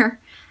out better.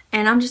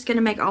 And I'm just going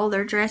to make all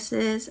their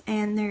dresses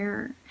and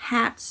their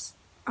hats.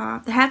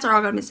 The hats are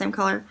all going to be the same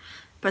color,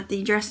 but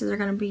the dresses are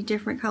going to be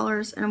different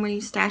colors, and I'm going to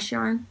use stash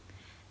yarn.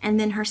 And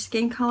then her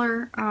skin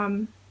color,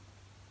 I'll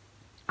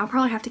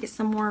probably have to get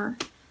some more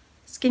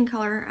skin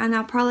color, and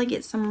I'll probably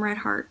get some Red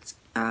Hearts,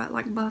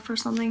 like buff or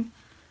something,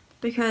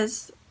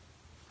 because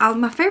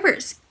my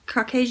favorite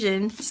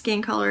Caucasian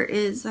skin color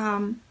is,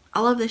 I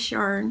love this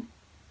yarn,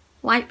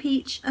 Light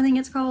Peach, I think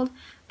it's called,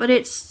 but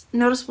it's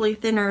noticeably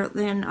thinner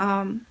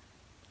than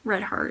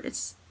Red Heart.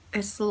 It's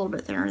a little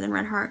bit thinner than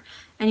Red Heart,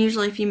 and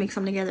usually if you mix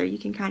them together you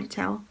can kind of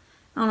tell.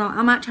 I don't know,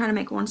 I might try to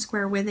make one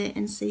square with it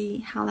and see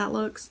how that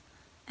looks,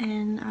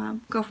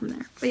 and go from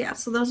there. But yeah,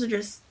 so those are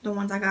just the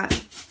ones I got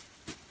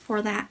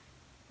for that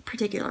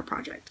particular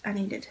project I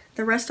needed.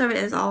 The rest of it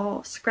is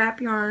all scrap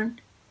yarn,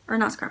 or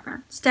not scrap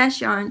yarn, stash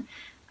yarn,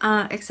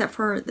 except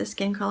for the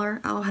skin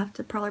color. I'll have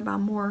to probably buy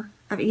more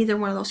of either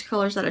one of those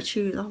colors that I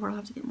choose. I'll probably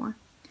have to get more.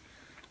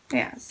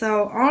 Yeah,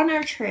 so on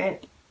our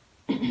trip,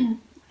 I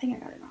think I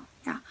got it on.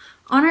 Yeah,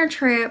 on our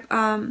trip,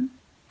 I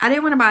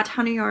didn't want to buy a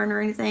ton of yarn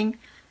or anything,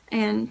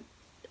 and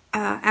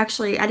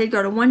actually I did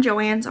go to one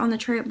Joann's on the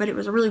trip, but it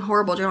was a really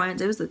horrible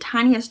Joann's. It was the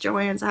tiniest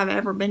Joann's I've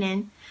ever been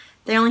in.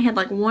 They only had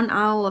like one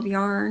aisle of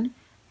yarn,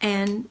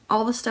 and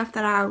all the stuff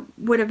that I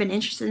would have been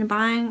interested in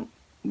buying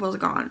was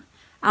gone.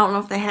 I don't know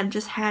if they had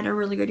just had a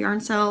really good yarn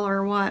sale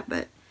or what,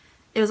 but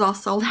it was all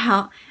sold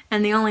out,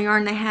 and the only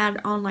yarn they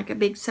had on like a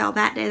big sale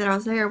that day that I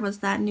was there was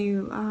that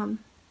new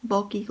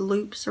bulky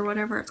loops or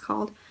whatever it's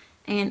called.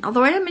 And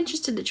although I am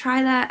interested to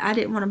try that, I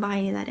didn't want to buy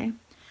any that day.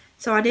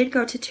 So I did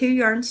go to 2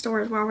 yarn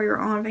stores while we were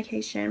on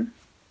vacation.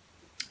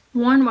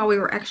 One while we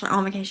were actually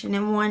on vacation,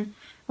 and one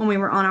when we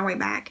were on our way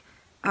back.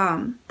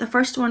 The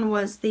first one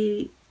was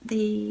the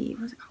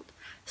what's it called?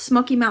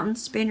 Smoky Mountain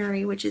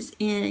Spinnery, which is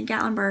in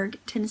Gatlinburg,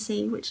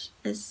 Tennessee, which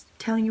is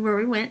telling you where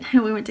we went.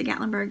 We went to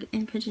Gatlinburg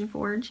and Pigeon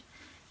Forge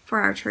for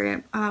our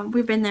trip.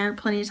 We've been there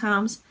plenty of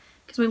times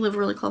because we live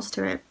really close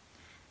to it.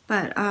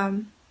 But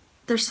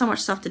there's so much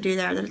stuff to do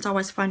there that it's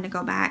always fun to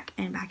go back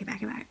and back and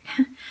back and back.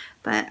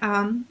 But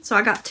so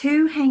I got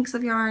 2 hanks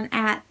of yarn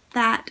at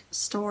that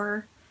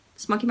store,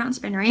 Smoky Mountain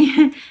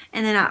Spinnery,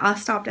 and then I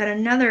stopped at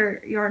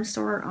another yarn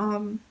store,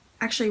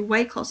 actually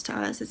way close to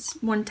us. It's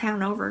one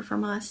town over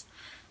from us,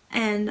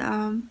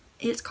 and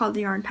it's called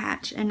the Yarn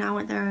Patch, and I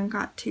went there and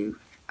got 2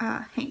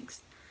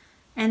 hanks.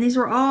 And these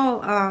were all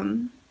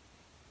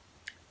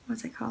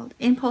what's it called?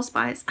 Impulse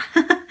buys.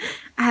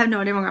 I have no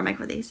idea what I'm gonna make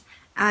with these.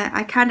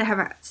 I kind of have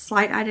a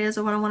slight ideas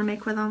of what I want to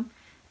make with them,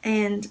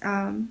 and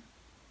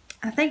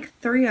I think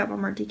 3 of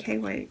them are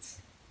DK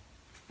weights,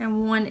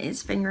 and 1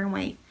 is finger and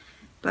weight.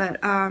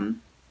 But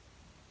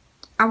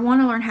I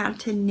want to learn how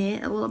to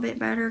knit a little bit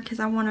better because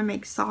I want to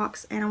make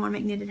socks and I want to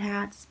make knitted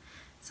hats.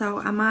 So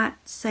I might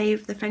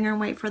save the finger and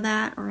weight for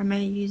that, or I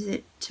may use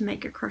it to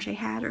make a crochet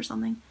hat or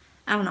something.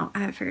 I don't know. I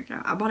haven't figured it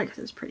out. I bought it because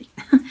it was pretty.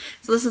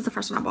 So this is the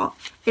first one I bought.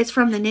 It's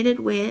from the Knitted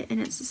Wit, and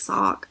it's a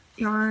sock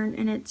yarn,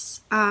 and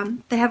it's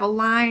they have a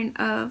line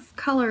of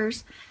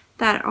colors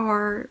that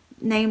are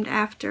named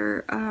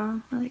after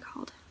what are they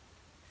called?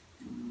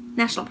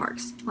 National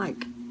parks,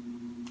 like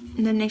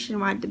the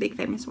nationwide, the big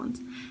famous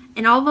ones.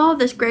 And although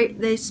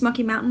the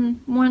Smoky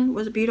Mountain one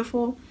was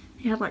beautiful,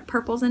 it had like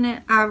purples in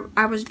it,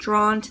 I was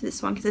drawn to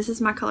this one because this is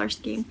my color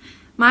scheme.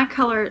 My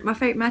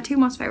 2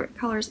 most favorite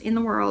colors in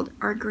the world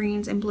are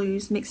greens and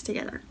blues mixed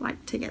together,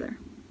 like together.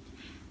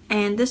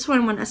 And this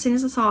one, as soon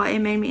as I saw it, it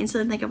made me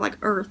instantly think of like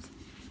earth,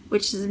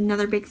 which is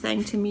another big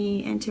thing to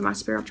me and to my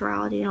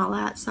spirituality and all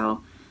that.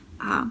 So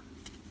I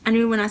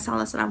knew when I saw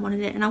this that I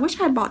wanted it, and I wish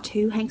I had bought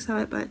 2 hanks of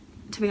it, but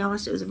to be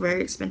honest, it was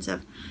very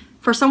expensive.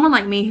 For someone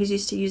like me who's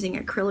used to using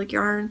acrylic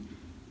yarn,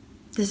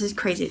 this is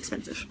crazy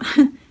expensive.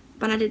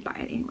 But I did buy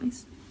it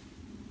anyways.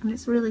 And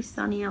it's really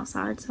sunny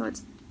outside, so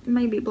it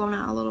may be blown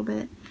out a little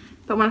bit.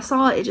 But when I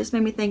saw it, it just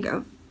made me think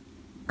of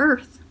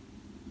earth.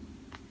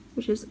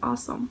 which is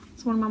awesome.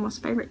 It's one of my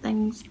most favorite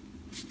things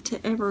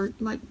to ever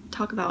like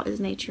talk about is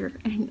nature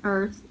and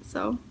earth.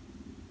 So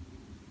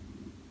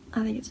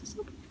I think it's just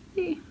so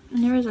pretty.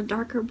 And there is a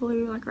darker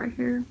blue like right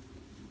here,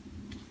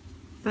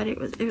 but it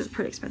was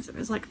pretty expensive.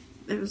 It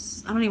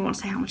was I don't even want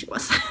to say how much it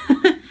was.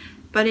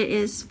 But it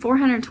is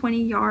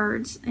 420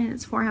 yards and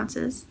it's 4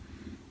 ounces.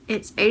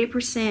 It's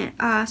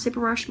 80% super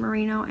rush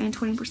merino and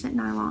 20%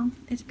 nylon.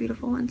 It's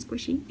beautiful and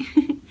squishy.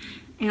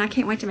 And I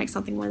can't wait to make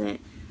something with it.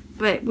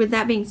 But with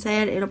that being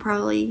said, it'll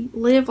probably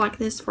live like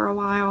this for a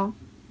while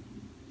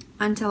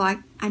until I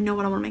know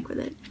what I want to make with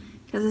it.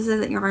 Because this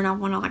isn't yarn I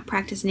want to like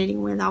practice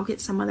knitting with. I'll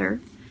get some other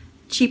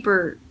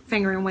cheaper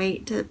fingering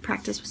weight to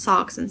practice with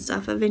socks and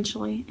stuff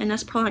eventually. And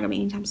that's probably not going to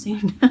be anytime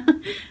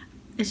soon.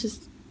 It's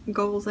just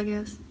goals, I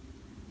guess.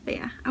 But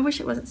yeah, I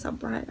wish it wasn't so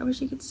bright. I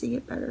wish you could see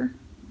it better.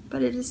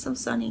 But it is so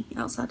sunny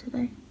outside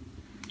today.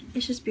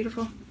 It's just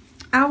beautiful.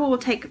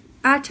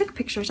 I took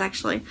pictures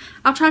actually.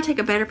 I'll try to take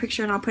a better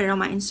picture and I'll put it on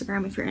my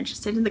Instagram if you're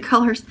interested in the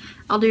colors.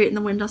 I'll do it in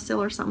the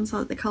windowsill or something so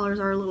that the colors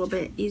are a little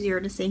bit easier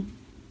to see.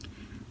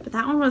 But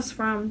that one was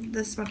from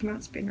the Smoky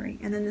Mountain Spinnery.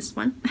 And then this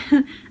one.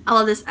 I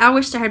love this. I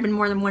wish there had been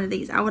more than one of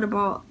these. I would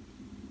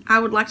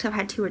like to have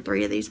had 2 or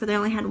 3 of these, but they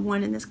only had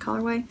one in this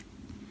colorway.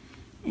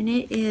 And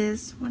it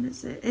is, what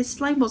is it? Its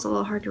label's a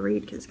little hard to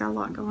read because it's got a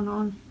lot going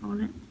on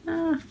it.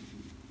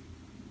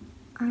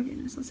 Oh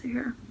goodness, let's see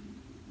here.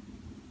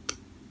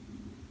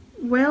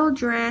 Well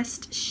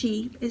Dressed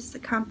Sheep is the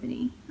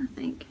company, I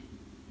think.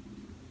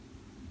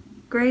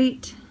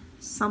 Great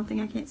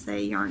something, I can't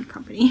say, yarn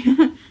company.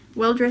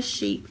 Well Dressed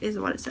Sheep is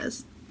what it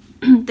says.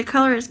 The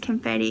color is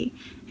confetti,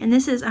 and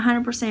this is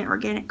 100%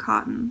 organic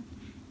cotton.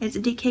 It's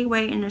a DK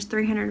weight and there's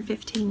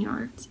 315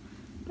 yards.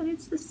 But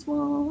it's this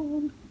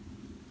one.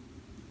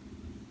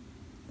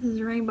 This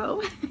is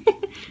rainbow.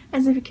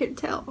 As if you couldn't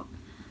tell.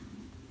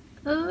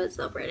 Oh, it's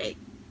so pretty.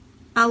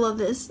 I love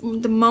this.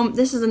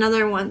 This is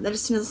another one that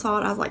as soon as I saw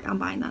it, I was like, I'm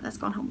buying that. That's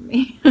going home with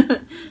me.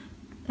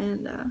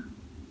 And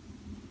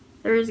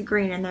there is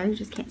green in there. You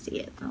just can't see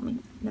it. I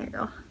mean, there you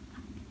go.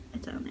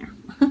 It's on there.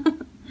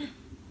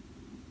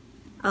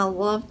 I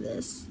love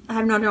this. I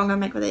have no idea what I'm going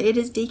to make with it. It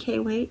is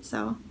DK weight,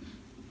 so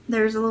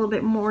there's a little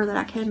bit more that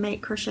I can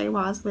make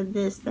crochet-wise with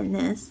this than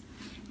this.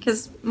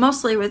 Because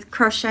mostly with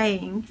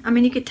crocheting, I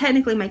mean, you could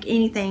technically make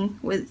anything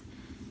with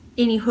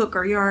any hook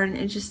or yarn.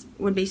 It just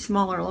would be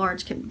small or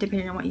large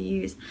depending on what you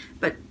use.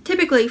 But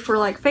typically for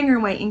like finger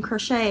weight in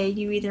crochet,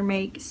 you either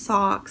make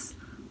socks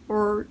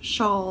or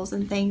shawls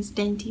and things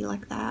dainty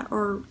like that,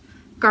 or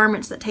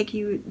garments that take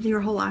you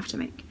your whole life to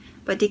make.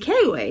 But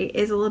DK weight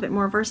is a little bit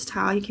more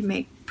versatile. You can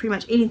make pretty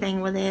much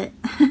anything with it.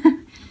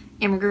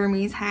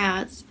 Amigurumis,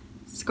 hats,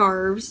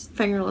 scarves,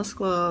 fingerless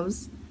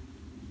gloves,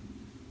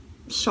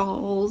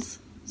 shawls,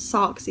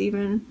 socks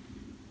even.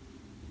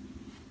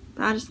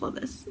 But I just love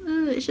this.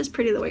 It's just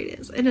pretty the way it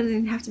is. It doesn't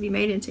even have to be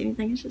made into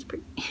anything. It's just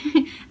pretty.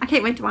 I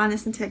can't wait to wind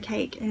this into a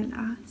cake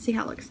and see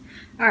how it looks.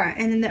 Alright,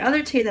 and then the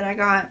other 2 that I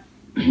got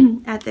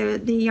at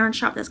the yarn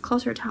shop that's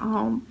closer to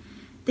home,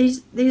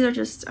 these are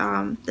just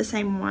the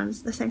same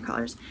ones, the same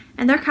colors.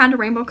 And they're kind of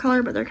rainbow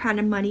color, but they're kind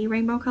of muddy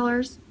rainbow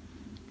colors.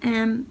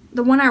 And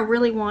the one I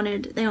really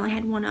wanted, they only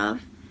had one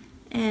of.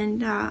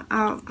 And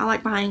I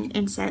like buying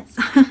in sets.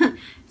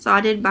 So I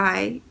did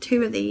buy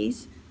 2 of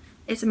these.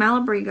 It's a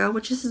Malabrigo,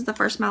 which this is the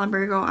first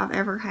Malabrigo I've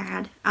ever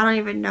had. I don't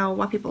even know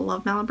why people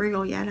love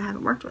Malabrigo yet. I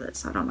haven't worked with it,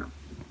 so I don't know.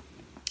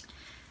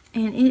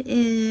 And it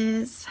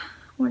is,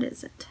 what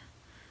is it?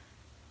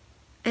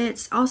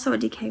 It's also a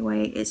DK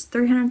weight. It's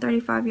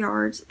 335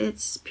 yards.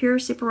 It's pure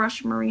super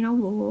rush merino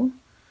wool.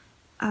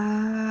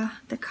 The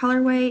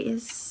colorway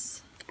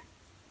is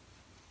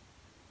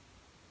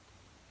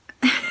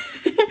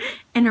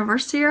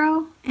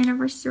Anniversario.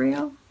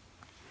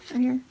 Right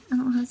here. I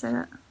don't know how to say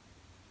that.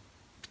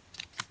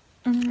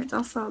 And then it's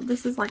also,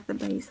 this is like the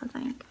base, I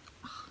think.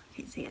 Oh, I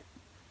can't see it.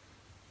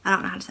 I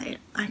don't know how to say it.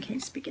 I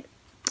can't speak it.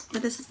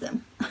 But this is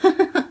them.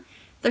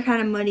 They're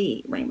kind of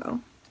muddy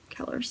rainbow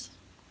colors.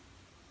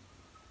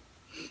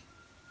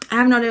 I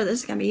have no idea what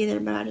this is going to be either,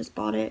 but I just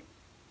bought it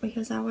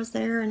because I was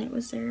there and it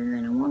was there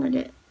and I wanted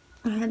it.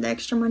 I had the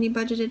extra money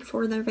budgeted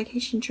for their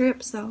vacation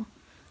trip, so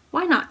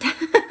why not?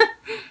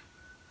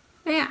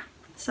 But yeah,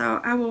 so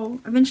I will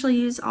eventually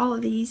use all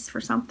of these for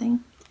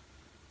something.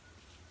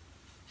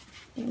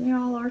 There they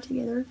all are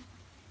together.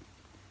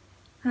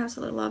 I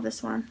absolutely love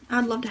this one.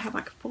 I'd love to have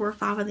like 4 or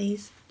 5 of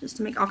these just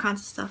to make all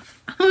kinds of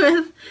stuff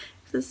with.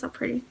 This is so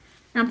pretty.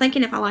 And I'm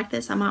thinking if I like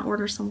this, I might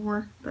order some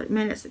more. But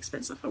man, it's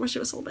expensive. I wish it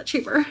was a little bit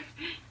cheaper.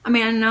 I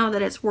mean, I know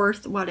that it's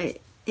worth what it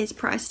is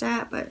priced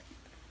at, but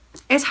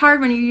it's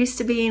hard when you're used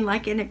to being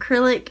like an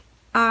acrylic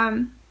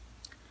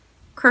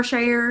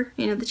crocheter,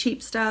 you know, the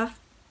cheap stuff.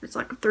 It's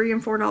like $3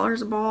 and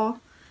 $4 a ball.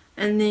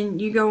 And then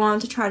you go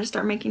on to try to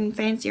start making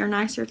fancier,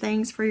 nicer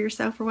things for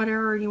yourself or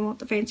whatever. You want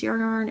the fancier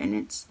yarn, and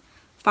it's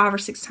 5 or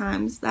 6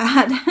 times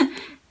that.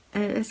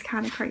 And it's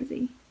kind of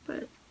crazy,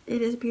 but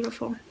it is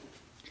beautiful.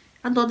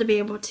 I'd love to be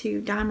able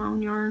to dye my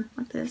own yarn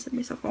like this. It'd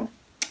be so cool.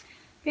 But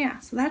yeah,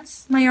 so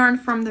that's my yarn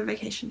from the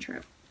vacation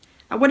trip.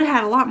 I would have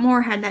had a lot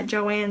more had that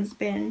Joann's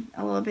been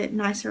a little bit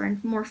nicer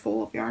and more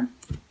full of yarn.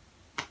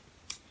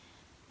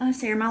 Let's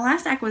see here. My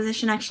last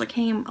acquisition actually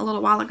came a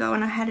little while ago,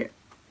 and I had it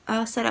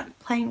set up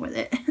playing with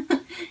it.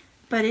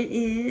 But it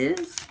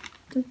is...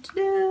 it's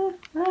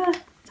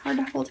hard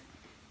to hold.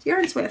 It's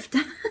Yarn Swift.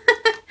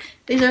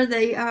 These are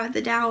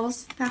the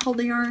dowels that hold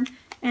the yarn,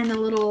 and the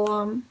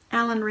little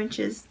Allen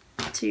wrenches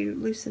to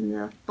loosen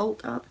the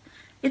bolt up.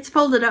 It's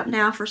folded up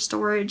now for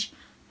storage,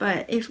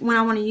 but when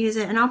I want to use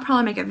it, and I'll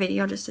probably make a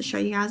video just to show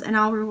you guys, and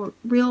I'll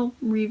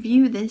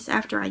review this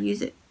after I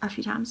use it a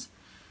few times.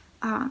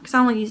 Because I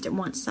only used it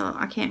once, so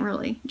I can't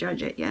really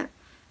judge it yet.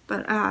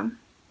 But I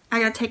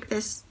gotta take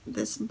this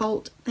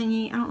bolt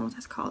thingy. I don't know what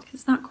that's called,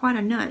 because it's not quite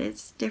a nut.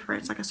 It's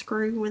different. It's like a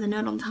screw with a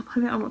nut on top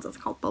of it. I don't know what that's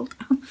called, bolt.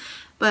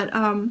 But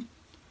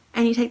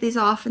and you take these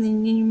off, and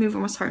then you move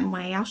them a certain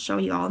way. I'll show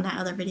you all in that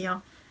other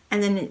video.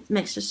 And then it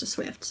makes just a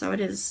Swift, so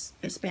it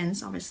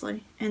spins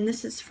obviously. And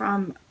this is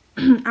from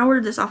I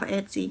ordered this off of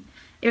Etsy.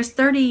 It was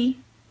 $35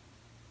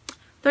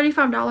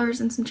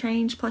 and some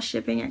change plus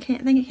shipping. I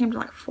think it came to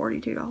like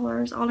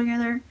 $42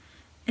 altogether.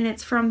 And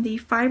it's from the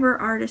Fiber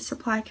Artist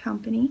Supply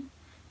Company,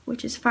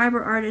 which is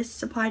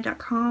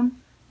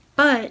fiberartistsupply.com.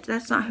 But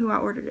that's not who I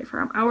ordered it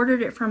from. I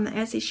ordered it from the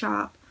Etsy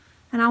shop,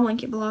 and I'll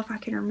link it below if I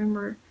can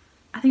remember.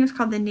 I think it's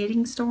called the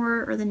Knitting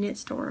Store or the Knit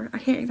Store. I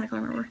can't exactly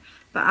remember,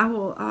 but I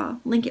will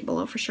link it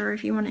below for sure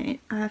if you want to,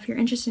 if you're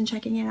interested in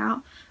checking it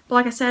out. But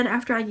like I said,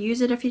 after I use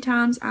it a few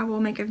times, I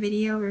will make a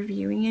video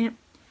reviewing it.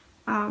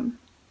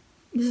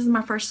 This is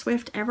my first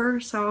Swift ever,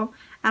 so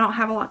I don't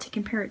have a lot to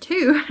compare it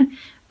to.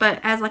 But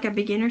as like a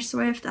beginner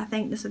Swift, I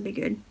think this would be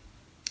good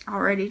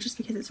already, just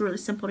because it's really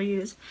simple to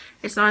use.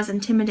 It's not as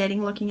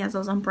intimidating looking as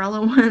those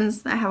umbrella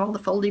ones that have all the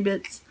foldy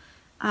bits.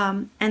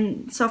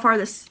 And so far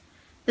this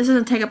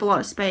doesn't take up a lot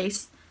of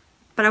space,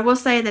 but I will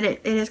say that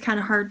it is kind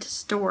of hard to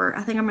store.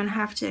 I think I'm going to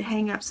have to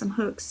hang up some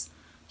hooks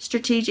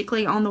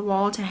strategically on the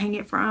wall to hang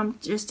it from,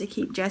 just to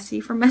keep Jesse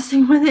from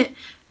messing with it,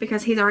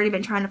 because he's already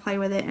been trying to play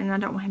with it, and I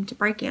don't want him to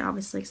break it,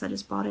 obviously, because I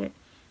just bought it.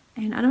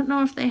 And I don't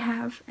know if they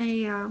have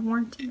a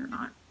warranty or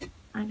not.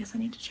 I guess I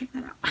need to check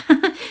that out.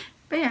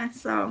 But yeah,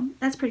 so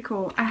that's pretty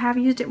cool. I have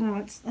used it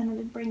once, and I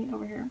did bring it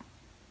over here.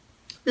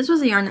 This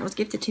was a yarn that was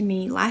gifted to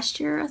me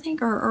last year, I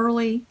think, or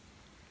early...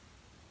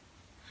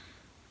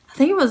 I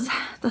think it was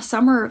the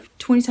summer of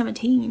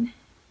 2017.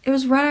 It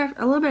was right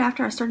after, a little bit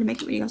after I started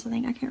making videos, I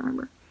think. I can't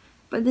remember.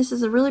 But this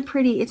is a really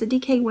pretty, it's a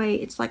DK weight.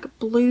 It's like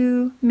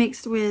blue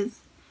mixed with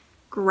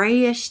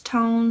grayish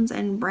tones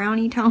and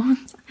brownie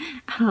tones.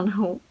 I don't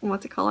know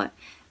what to call it.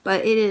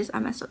 But it is, I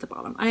messed up the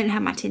bottom. I didn't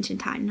have my tension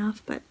tight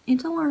enough, but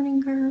it's a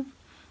learning curve.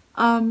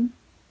 I've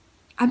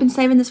been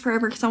saving this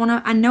forever because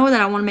I know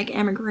that I want to make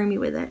amigurumi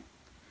with it.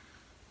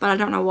 But I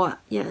don't know what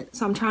yet,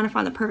 so I'm trying to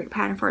find the perfect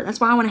pattern for it.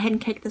 That's why I went ahead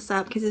and caked this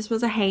up, because this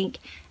was a hank,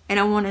 and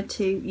I wanted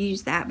to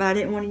use that, but I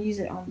didn't want to use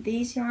it on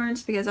these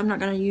yarns, because I'm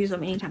not going to use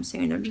them anytime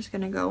soon. They're just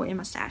going to go in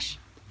my stash.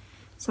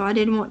 So I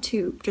did want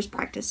to just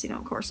practice, you know,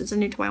 of course. It's a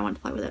new toy, I want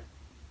to play with it.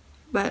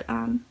 But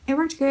it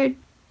worked good.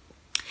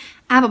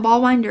 I have a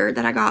ball winder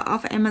that I got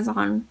off of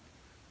Amazon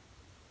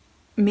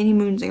many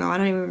moons ago. I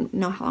don't even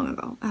know how long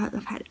ago.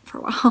 I've had it for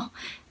a while.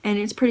 And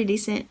it's pretty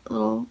decent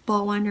little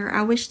ball winder.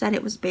 I wish that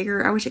it was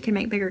bigger. I wish it could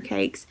make bigger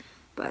cakes.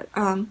 But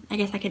I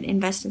guess I could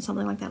invest in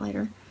something like that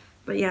later.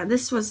 But yeah,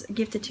 this was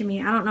gifted to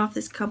me. I don't know if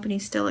this company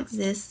still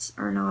exists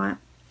or not.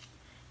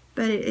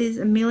 But it is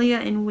Amelia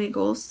and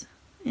Wiggles.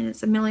 And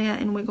it's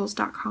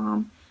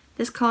ameliaandwiggles.com.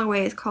 This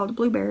colorway is called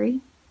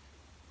Blueberry.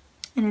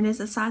 And it is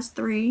a size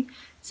 3.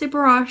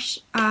 Super wash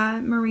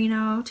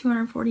merino,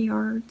 240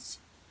 yards.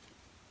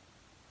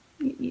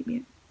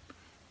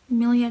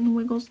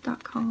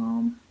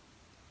 ameliaandwiggles.com.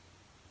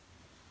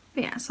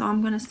 But yeah, so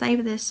I'm going to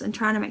save this and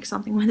try to make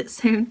something with it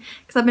soon.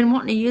 Because I've been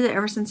wanting to use it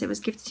ever since it was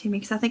gifted to me.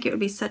 Because I think it would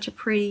be such a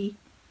pretty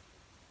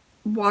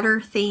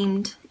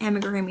water-themed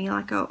amigurumi.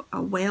 Like a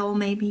whale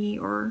maybe,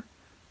 or...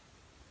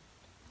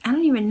 I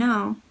don't even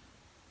know.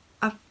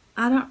 I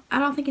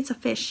don't think it's a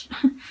fish.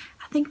 I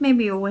think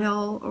maybe a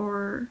whale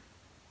or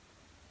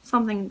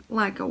something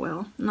like a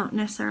whale. Not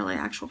necessarily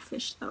actual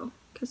fish though.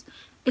 Because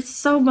it's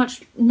so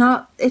much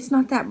it's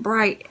not that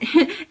bright.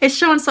 It's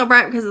showing so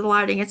bright because of the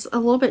lighting. It's a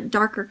little bit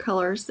darker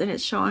colors than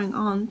it's showing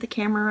on the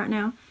camera right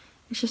now.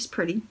 It's just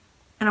pretty.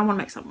 And I want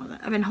to make something with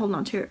it. I've been holding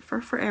on to it for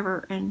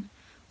forever and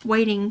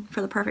waiting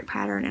for the perfect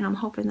pattern. And I'm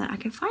hoping that I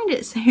can find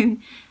it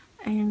soon.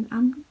 And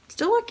I'm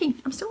still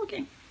looking.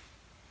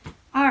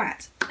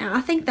 Alright. Now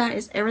I think that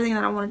is everything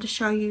that I wanted to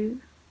show you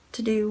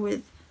to do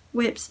with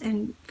whips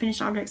and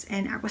finished objects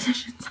and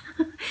acquisitions.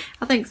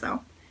 I think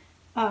so.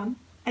 I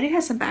do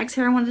have some bags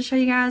here I wanted to show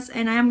you guys,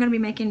 and I am going to be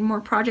making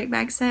more project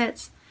bag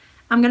sets.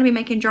 I'm going to be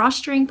making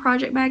drawstring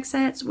project bag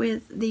sets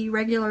with the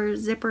regular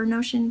zipper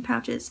notion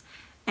pouches,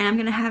 and I'm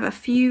going to have a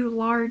few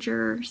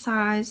larger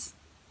size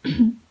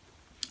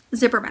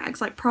zipper bags,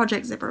 like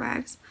project zipper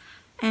bags,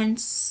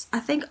 and I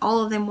think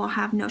all of them will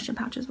have notion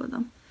pouches with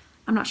them.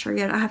 I'm not sure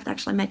yet. I have to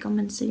actually make them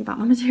and see about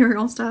my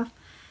material and stuff.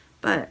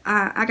 But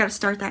I got to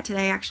start that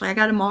today, actually. I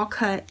got them all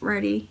cut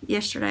ready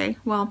yesterday.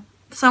 Well,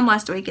 some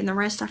last week, and the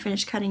rest I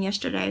finished cutting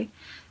yesterday.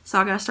 So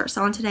I gotta start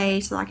sewing today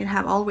so I can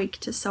have all week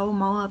to sew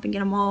them all up and get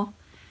them all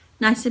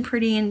nice and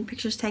pretty and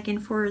pictures taken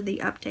for the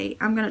update.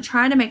 I'm gonna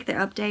try to make the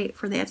update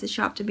for the Etsy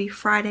shop to be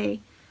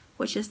Friday,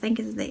 which I think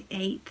is the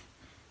 8th.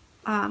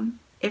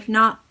 If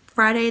not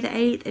Friday the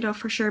 8th, it'll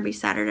for sure be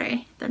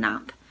Saturday the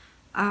 9th.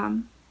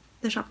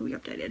 The shop will be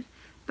updated.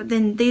 But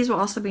then these will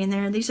also be in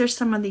there. These are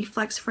some of the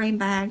flex frame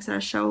bags that I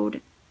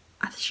showed.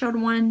 I showed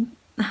one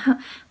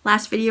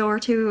last video or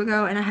two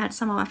ago, and I had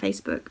some on my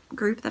Facebook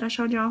group that I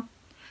showed y'all.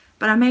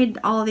 But I made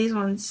all of these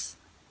ones,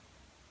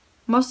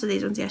 most of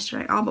these ones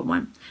yesterday, all but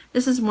one.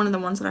 This is one of the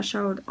ones that I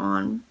showed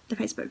on the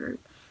Facebook group.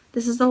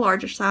 This is the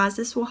larger size.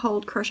 This will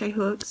hold crochet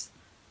hooks,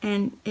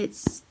 and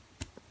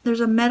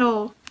there's a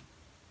metal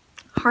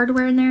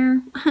hardware in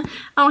there. I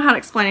don't know how to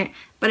explain it,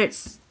 but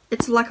it's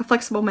like a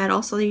flexible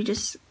metal, so you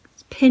just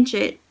pinch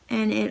it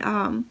and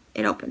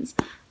it opens.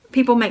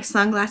 People make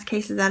sunglass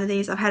cases out of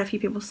these. I've had a few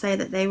people say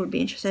that they would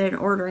be interested in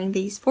ordering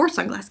these for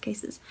sunglass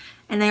cases,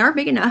 and they are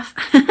big enough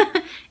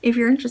if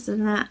you're interested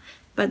in that.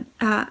 But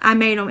I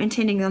made them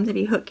intending them to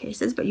be hook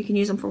cases, but you can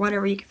use them for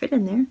whatever you can fit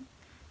in there.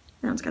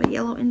 Now it's got a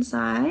yellow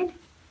inside,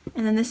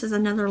 and then this is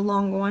another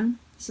long one.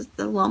 This is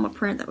the llama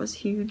print that was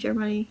huge.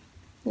 Everybody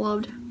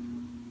loved.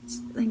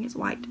 I think it's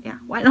white. Yeah,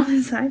 white on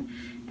this side.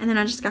 And then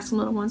I just got some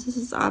little ones. This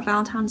is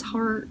Valentine's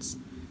hearts.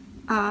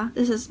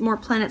 This is more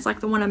planets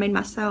like the one I made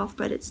myself,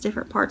 but it's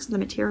different parts of the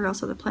material,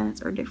 so the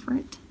planets are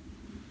different.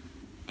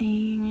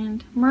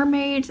 And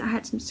mermaids. I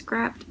had some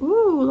scrapped.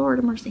 Ooh, Lord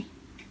of mercy.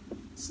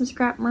 Some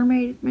scrap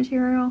mermaid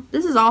material.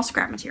 This is all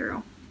scrap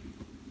material.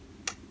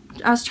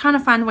 I was trying to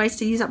find ways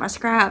to use up my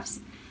scraps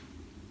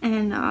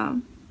and,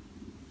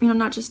 you know,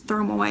 not just throw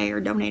them away or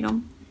donate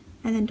them.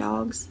 And then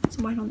dogs. It's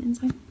white on the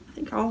inside. I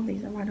think all of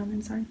these are white on the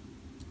inside.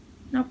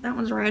 Nope, that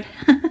one's red.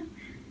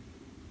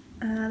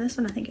 This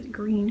one I think is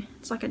green.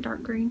 It's like a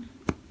dark green.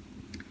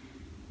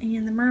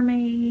 And the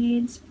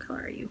mermaids, what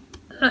color are you?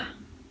 Ugh,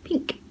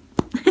 pink.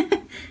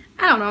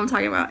 I don't know what I'm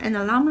talking about. And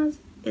the llamas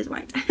is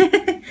white.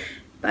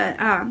 But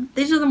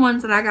these are the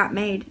ones that I got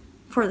made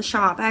for the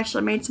shop. I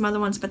actually made some other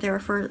ones, but they were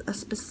for a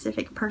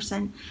specific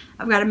person.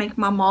 I've got to make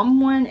my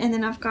mom one, and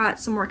then I've got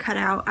some more cut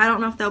out. I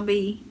don't know if they'll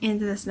be in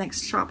this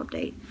next shop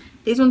update.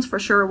 These ones for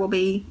sure will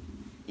be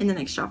in the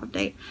next shop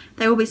update.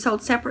 They will be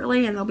sold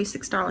separately, and they'll be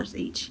 $6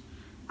 each.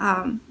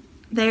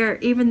 They're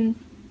even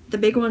the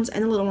big ones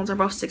and the little ones are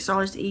both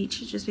 $6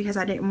 each, just because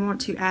I didn't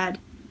want to add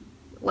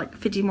like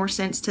 50 more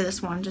cents to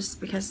this one just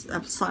because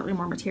of slightly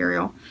more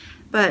material.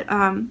 But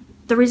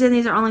the reason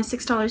these are only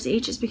 $6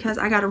 each is because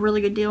I got a really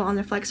good deal on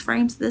their flex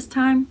frames this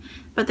time,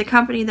 but the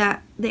company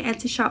that the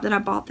Etsy shop that I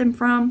bought them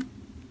from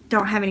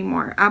don't have any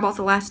more. I bought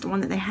the last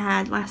one that they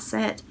had, last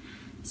set.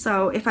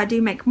 So if I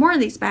do make more of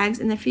these bags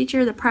in the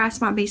future, the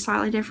price might be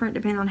slightly different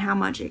depending on how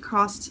much it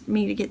costs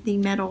me to get the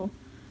metal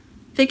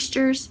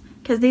fixtures,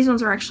 because these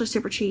ones are actually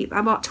super cheap.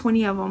 I bought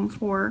 20 of them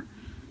for,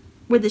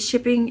 with the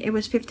shipping, it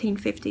was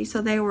 $15.50,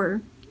 so they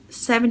were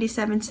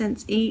 77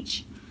 cents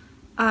each.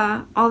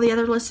 All the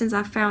other listings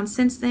I've found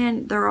since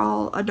then, they're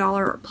all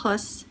 $1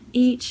 plus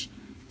each,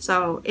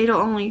 so it'll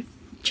only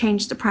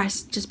change the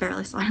price just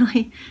barely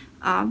slightly,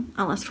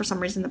 unless for some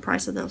reason the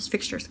price of those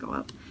fixtures go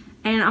up.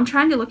 And I'm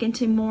trying to look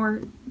into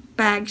more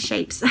bag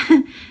shapes.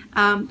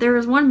 There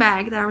was one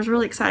bag that I was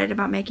really excited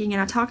about making,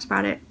 and I talked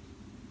about it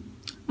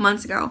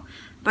months ago,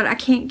 but I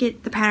can't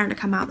get the pattern to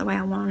come out the way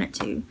I want it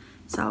to,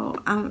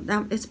 so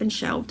it's been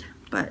shelved.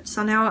 But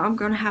so now I'm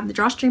going to have the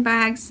drawstring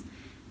bags,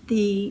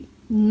 the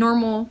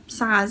normal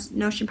size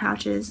notion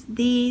pouches,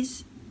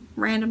 these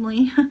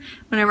randomly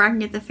whenever I can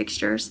get the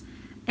fixtures,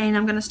 and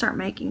I'm going to start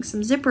making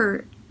some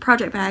zipper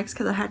project bags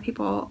because I had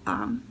people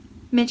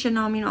mention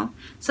them. You know,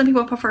 some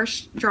people prefer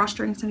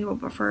drawstring, some people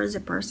prefer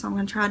zipper, so I'm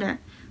going to try to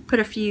put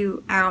a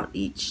few out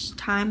each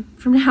time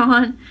from now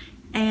on.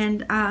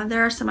 And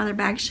there are some other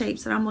bag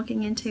shapes that I'm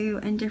looking into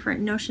and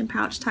different notion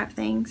pouch type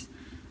things.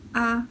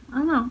 I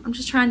don't know, I'm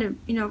just trying to,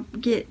 you know,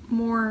 get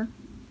more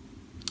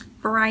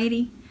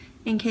variety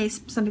in case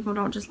some people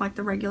don't just like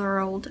the regular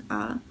old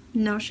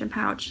notion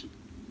pouch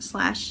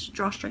slash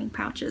drawstring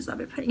pouches I've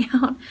been putting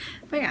out.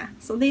 But yeah,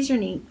 so these are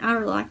neat. I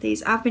really like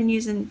these. I've been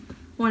using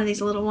one of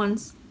these little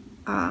ones.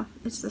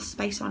 It's the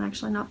space one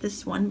actually, not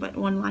this one, but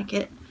one like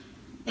it.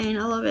 And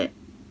I love it.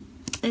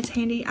 It's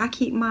handy. I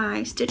keep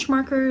my stitch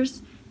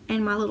markers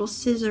and my little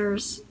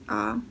scissors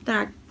that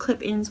I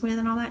clip ends with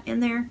and all that in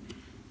there.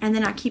 And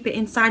then I keep it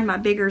inside my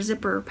bigger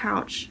zipper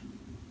pouch,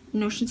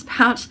 notions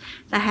pouch,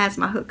 that has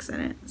my hooks in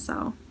it.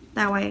 So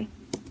that way,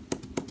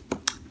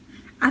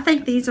 I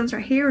think these ones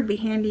right here would be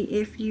handy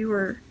if you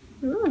were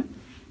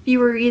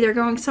either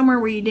going somewhere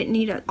where you didn't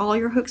need all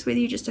your hooks with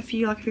you, just a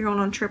few, like if you're going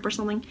on a trip or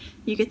something,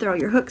 you could throw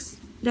your hooks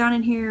down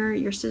in here,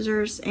 your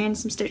scissors and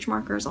some stitch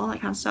markers, all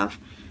that kind of stuff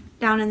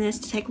down in this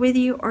to take with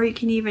you. Or you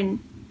can even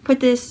put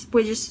this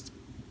with just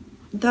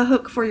the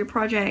hook for your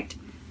project,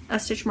 a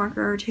stitch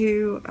marker or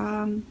two,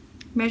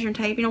 measuring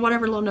tape, you know,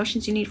 whatever little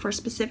notions you need for a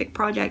specific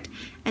project,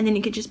 and then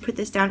you could just put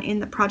this down in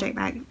the project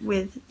bag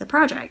with the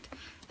project.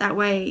 That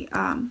way,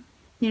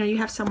 you know, you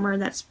have somewhere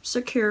that's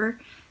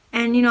secure.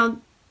 And, you know,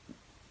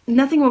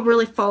 nothing will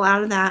really fall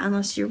out of that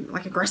unless you're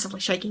like aggressively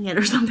shaking it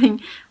or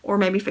something, or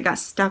maybe if it got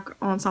stuck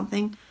on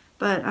something.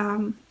 But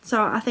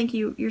so I think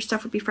your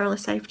stuff would be fairly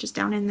safe just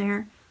down in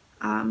there.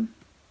 So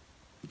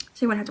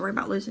you wouldn't have to worry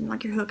about losing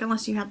like your hook,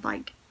 unless you had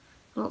like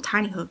a little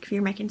tiny hook. If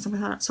you're making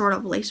some sort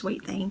of lace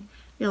weight thing,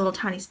 your little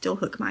tiny steel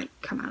hook might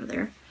come out of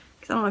there.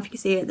 Because I don't know if you can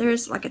see it,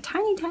 there's like a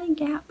tiny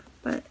gap,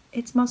 but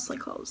it's mostly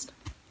closed.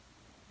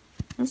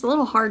 It's a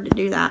little hard to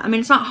do that. I mean,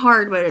 it's not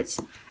hard, but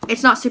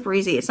it's not super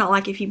easy. It's not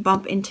like if you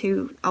bump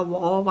into a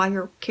wall while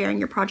you're carrying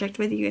your project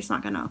with you, it's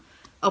not going to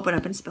open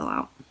up and spill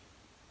out.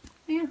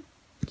 Yeah,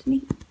 it's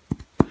neat.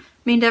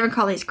 Me and Devin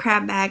call these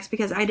crab bags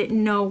because I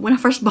didn't know when I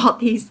first bought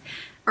these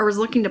or was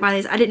looking to buy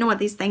these. I didn't know what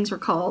these things were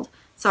called.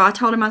 So I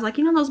told him, I was like,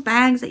 you know those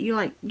bags that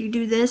you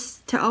do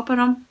this to open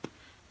them?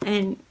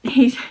 And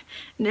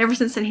ever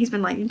since then he's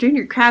been like, you're doing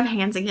your crab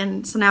hands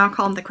again. So now I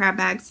call them the crab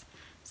bags.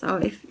 So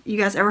if you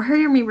guys ever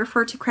hear me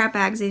refer to crab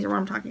bags, these are what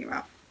I'm talking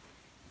about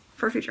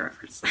for future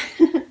reference.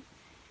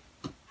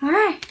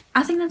 Alright,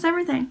 I think that's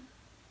everything.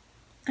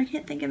 I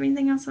can't think of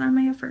anything else that I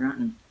may have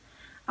forgotten.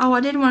 Oh,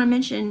 I did want to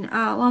mention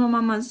Llama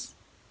Mama's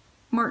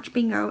March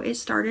bingo. It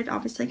started,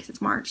 obviously, because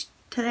it's March.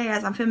 Today,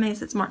 as I'm filming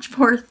this, it's March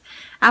 4th.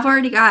 I've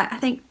already got, I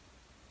think,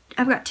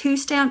 I've got 2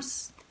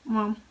 stamps.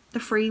 Well, the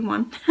free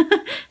one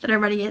that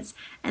everybody gets.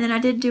 And then I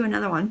did do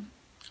another one.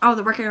 Oh,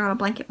 the Working on a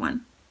Blanket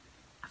one.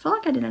 I feel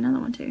like I did another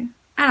one, too.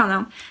 I don't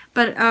know.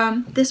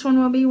 But this one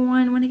will be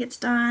one when it gets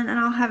done. And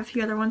I'll have a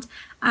few other ones.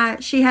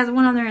 She has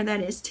one on there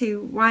that is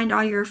to wind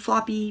all your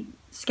floppy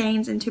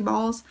skeins into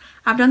balls.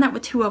 I've done that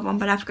with 2 of them.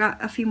 But I've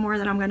got a few more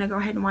that I'm going to go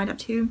ahead and wind up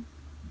too.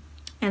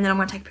 And then I'm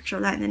going to take a picture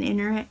of that and then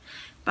enter it.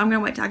 But I'm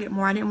going to wait till I get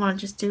more. I didn't want to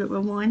just do it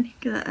with one,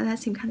 because that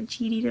seemed kind of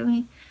cheaty to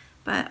me.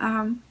 But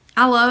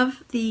I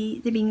love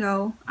the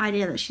bingo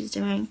idea that she's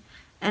doing.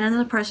 And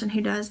another person who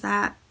does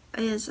that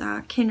is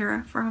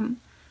Kendra from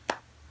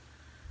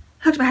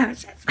Hooked by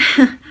Habits.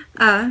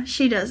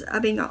 She does a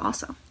bingo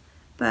also.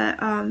 But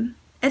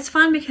it's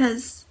fun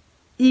because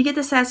you get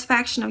the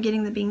satisfaction of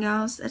getting the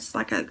bingos. It's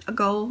like a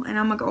goal, and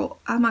I'm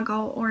a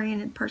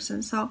goal-oriented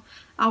person, so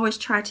I always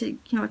try to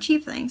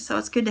achieve things. So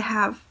it's good to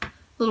have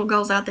little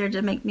goals out there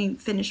to make me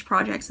finish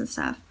projects and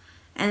stuff.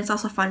 And it's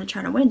also fun to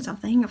try to win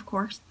something, of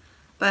course.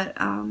 But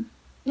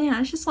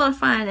yeah, it's just a lot of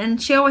fun.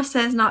 And she always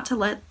says not to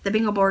let the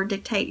bingo board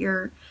dictate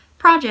your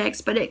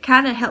projects, but it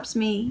kind of helps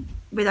me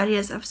with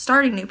ideas of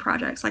starting new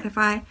projects. Like if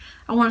I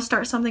want to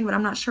start something but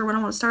I'm not sure what I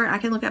want to start, I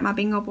can look at my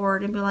bingo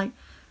board and be like,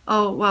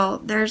 oh, well,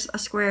 there's a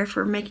square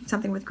for making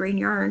something with green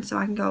yarn, so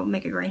I can go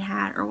make a green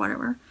hat or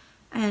whatever.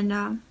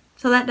 And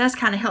so that does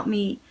kind of help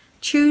me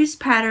choose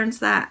patterns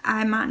that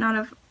I might not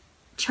have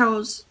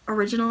chose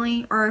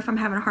originally, or if I'm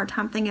having a hard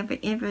time thinking of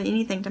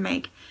anything to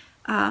make,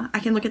 I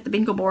can look at the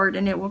bingo board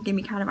and it will give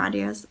me kind of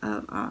ideas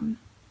of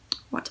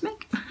what to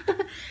make.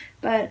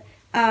 But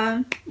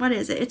what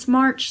is it? It's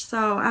March,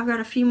 so I've got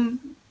a few,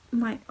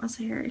 let's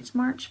see here, it's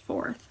March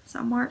 4th.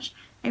 So March,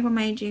 April,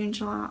 May, June,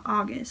 July,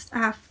 August. I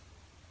have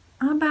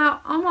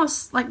about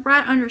almost like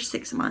right under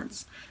 6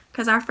 months,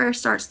 because our fair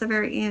starts the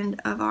very end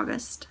of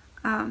August.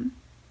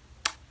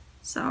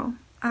 So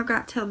I've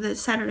got till the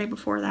Saturday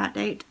before that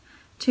date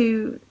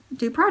to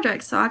do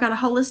projects. So I got a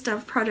whole list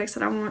of projects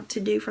that I want to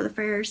do for the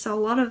fair. So a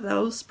lot of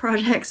those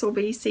projects will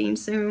be seen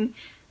soon,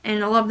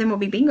 and a lot of them will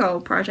be bingo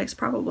projects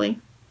probably,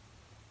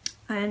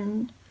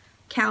 and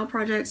cow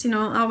projects. I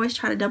always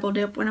try to double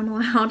dip when I'm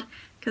allowed,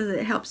 because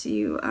it helps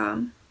you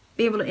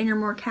be able to enter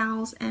more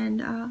cows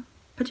and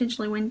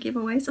potentially win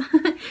giveaways.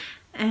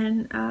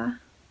 And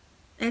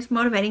it's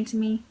motivating to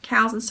me,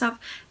 cows and stuff.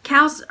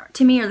 Cows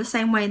to me are the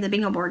same way the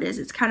bingo board is.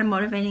 It's kind of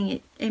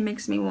motivating. It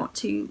makes me want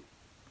to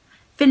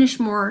finish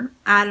more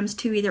items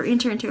to either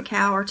enter into a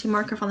cow or to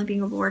mark off on the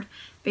bingo board,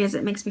 because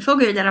it makes me feel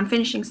good that I'm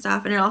finishing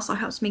stuff, and it also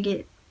helps me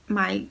get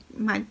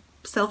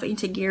myself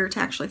into gear to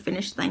actually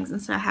finish things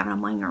instead of having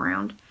them laying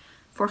around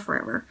for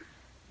forever.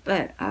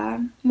 But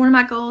one of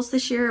my goals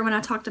this year, when I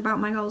talked about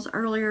my goals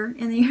earlier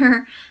in the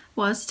year,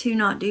 was to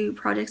not do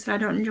projects that I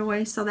don't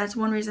enjoy. So that's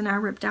one reason I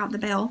ripped out the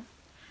bell.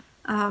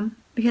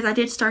 Because I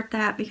did start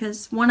that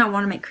because, one, I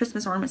want to make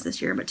Christmas ornaments this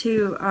year, but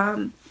two,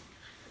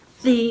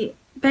 the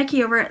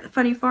Becky over at the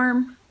Funny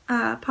Farm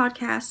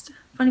podcast,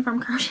 Funny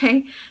Farm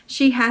Crochet,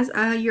 she has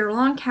a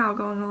year-long cow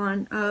going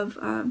on of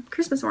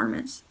Christmas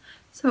ornaments.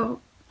 So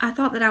I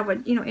thought that I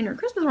would, enter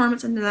Christmas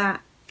ornaments into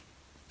that,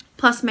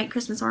 plus make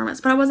Christmas ornaments,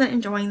 but I wasn't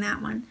enjoying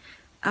that one.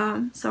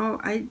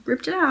 So I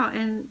ripped it out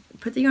and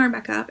put the yarn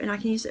back up, and I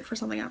can use it for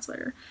something else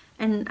later.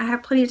 And I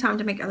have plenty of time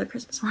to make other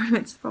Christmas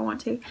ornaments if I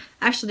want to.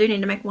 I actually do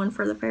need to make one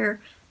for the fair,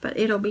 but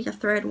it'll be a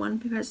thread one,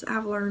 because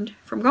I've learned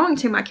from going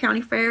to my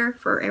county fair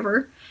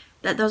forever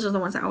that those are the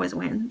ones that always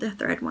win, the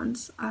thread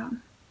ones.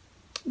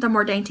 The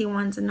more dainty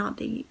ones, and not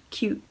the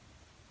cute,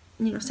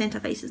 Santa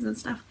faces and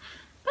stuff.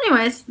 But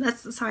anyways,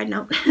 that's the side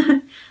note.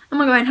 I'm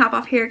gonna go ahead and hop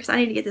off here because I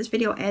need to get this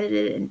video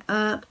edited and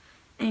up,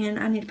 and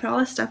I need to put all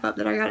this stuff up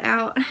that I got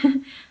out.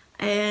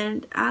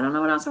 And I don't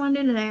know what else I want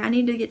to do today. I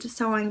need to get to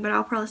sewing, but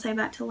I'll probably save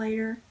that till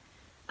later,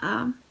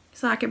 so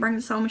I can bring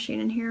the sewing machine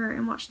in here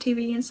and watch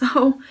TV and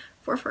sew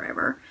for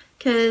forever,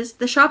 because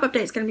the shop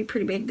update is going to be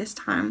pretty big this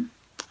time.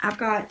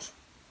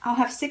 I'll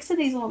have 6 of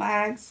these little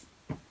bags.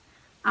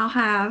 I'll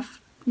have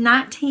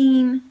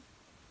 19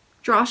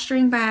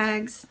 drawstring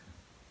bags.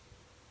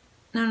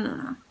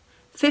 No.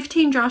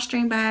 15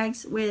 drawstring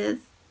bags with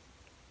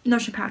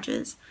notion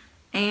pouches,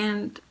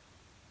 and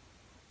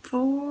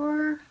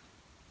 4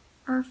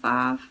 or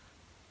 5,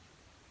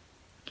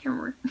 can't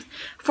remember,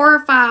 4 or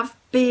 5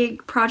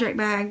 big project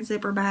bags,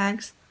 zipper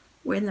bags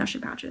with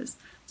notion pouches.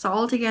 So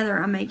all together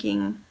I'm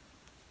making,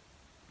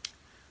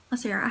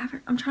 let's see here,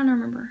 I'm trying to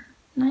remember,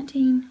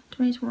 19,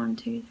 20, 21,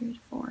 2, 3,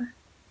 4.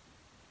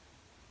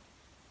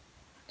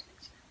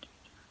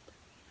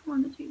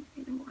 1, 2,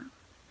 3, 4.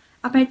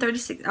 I've made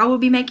 36. I will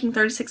be making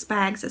 36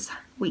 bags this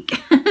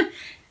week.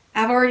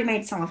 I've already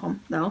made some of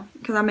them though,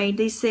 because I made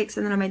these 6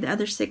 and then I made the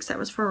other 6 that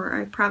was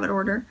for a private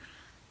order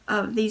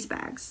of these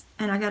bags.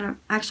 And I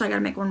gotta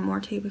make one more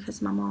too,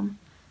 because my mom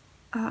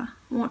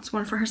wants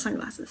one for her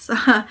sunglasses. So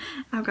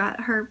I've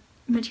got her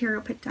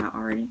material picked out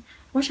already.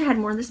 I wish I had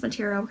more of this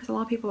material because a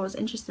lot of people was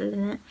interested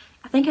in it.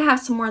 I think I have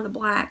some more of the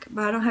black,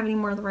 but I don't have any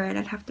more of the red.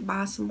 I'd have to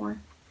buy some more.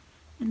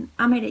 And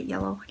I made it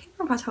yellow. I can't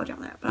remember if I told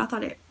y'all that, but I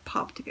thought it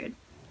popped good.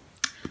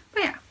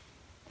 But yeah,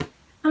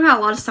 I've got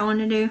a lot of sewing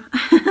to do,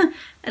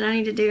 and I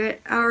need to do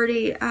it. I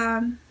already,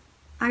 I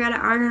gotta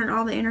iron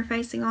all the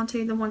interfacing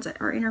onto the ones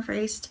that are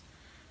interfaced,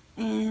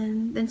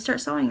 and then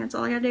start sewing. That's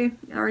all I gotta do.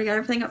 I already got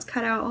everything else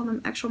cut out, all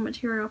the actual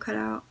material cut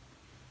out,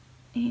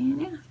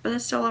 and yeah, but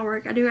that's still a lot of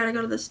work. I do gotta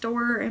go to the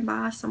store and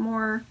buy some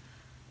more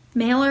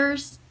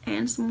mailers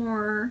and some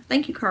more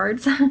thank you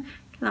cards, because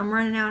I'm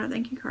running out of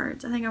thank you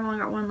cards. I think I've only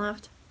got 1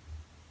 left.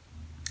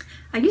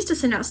 I used to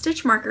send out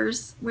stitch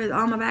markers with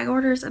all my bag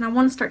orders, and I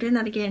want to start doing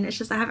that again. It's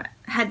just I haven't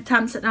had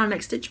time to sit down and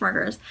make stitch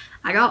markers.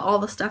 I got all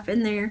the stuff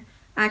in there.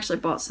 I actually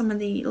bought some of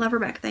the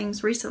leverback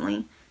things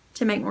recently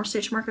to make more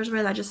stitch markers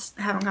with. I just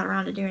haven't got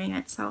around to doing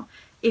it. So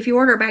if you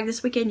order a bag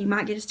this weekend, you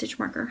might get a stitch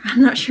marker.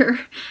 I'm not sure.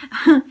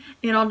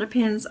 It all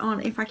depends on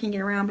if I can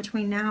get around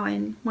between now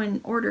and when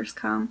orders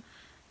come,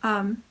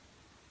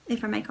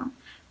 if I make them.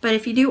 But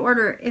if you do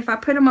order, if I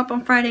put them up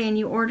on Friday and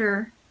you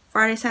order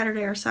Friday,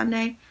 Saturday, or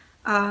Sunday,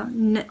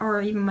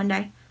 or even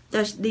Monday,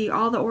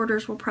 all the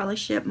orders will probably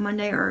ship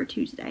Monday or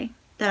Tuesday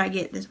that I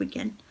get this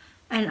weekend.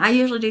 And I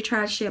usually do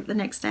try to ship the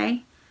next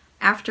day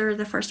after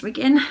the first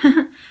weekend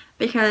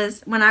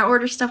because when I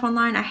order stuff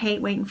online, I hate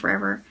waiting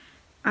forever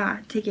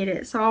to get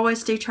it. So I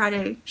always do try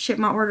to ship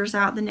my orders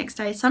out the next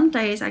day. Some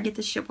days I get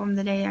to ship them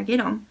the day I get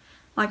them.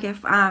 Like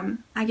if I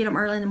get them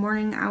early in the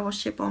morning, I will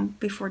ship them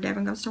before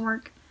Devin goes to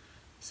work.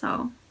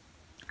 So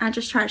I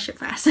just try to ship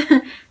fast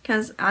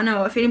because I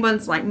know if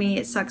anyone's like me,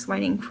 it sucks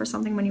waiting for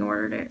something when you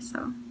ordered it.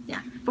 So yeah,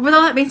 but with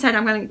all that being said,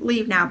 I'm going to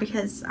leave now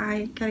because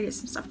I gotta get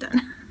some stuff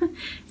done.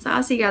 So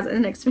I'll see you guys in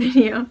the next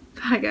video.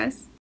 Bye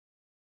guys.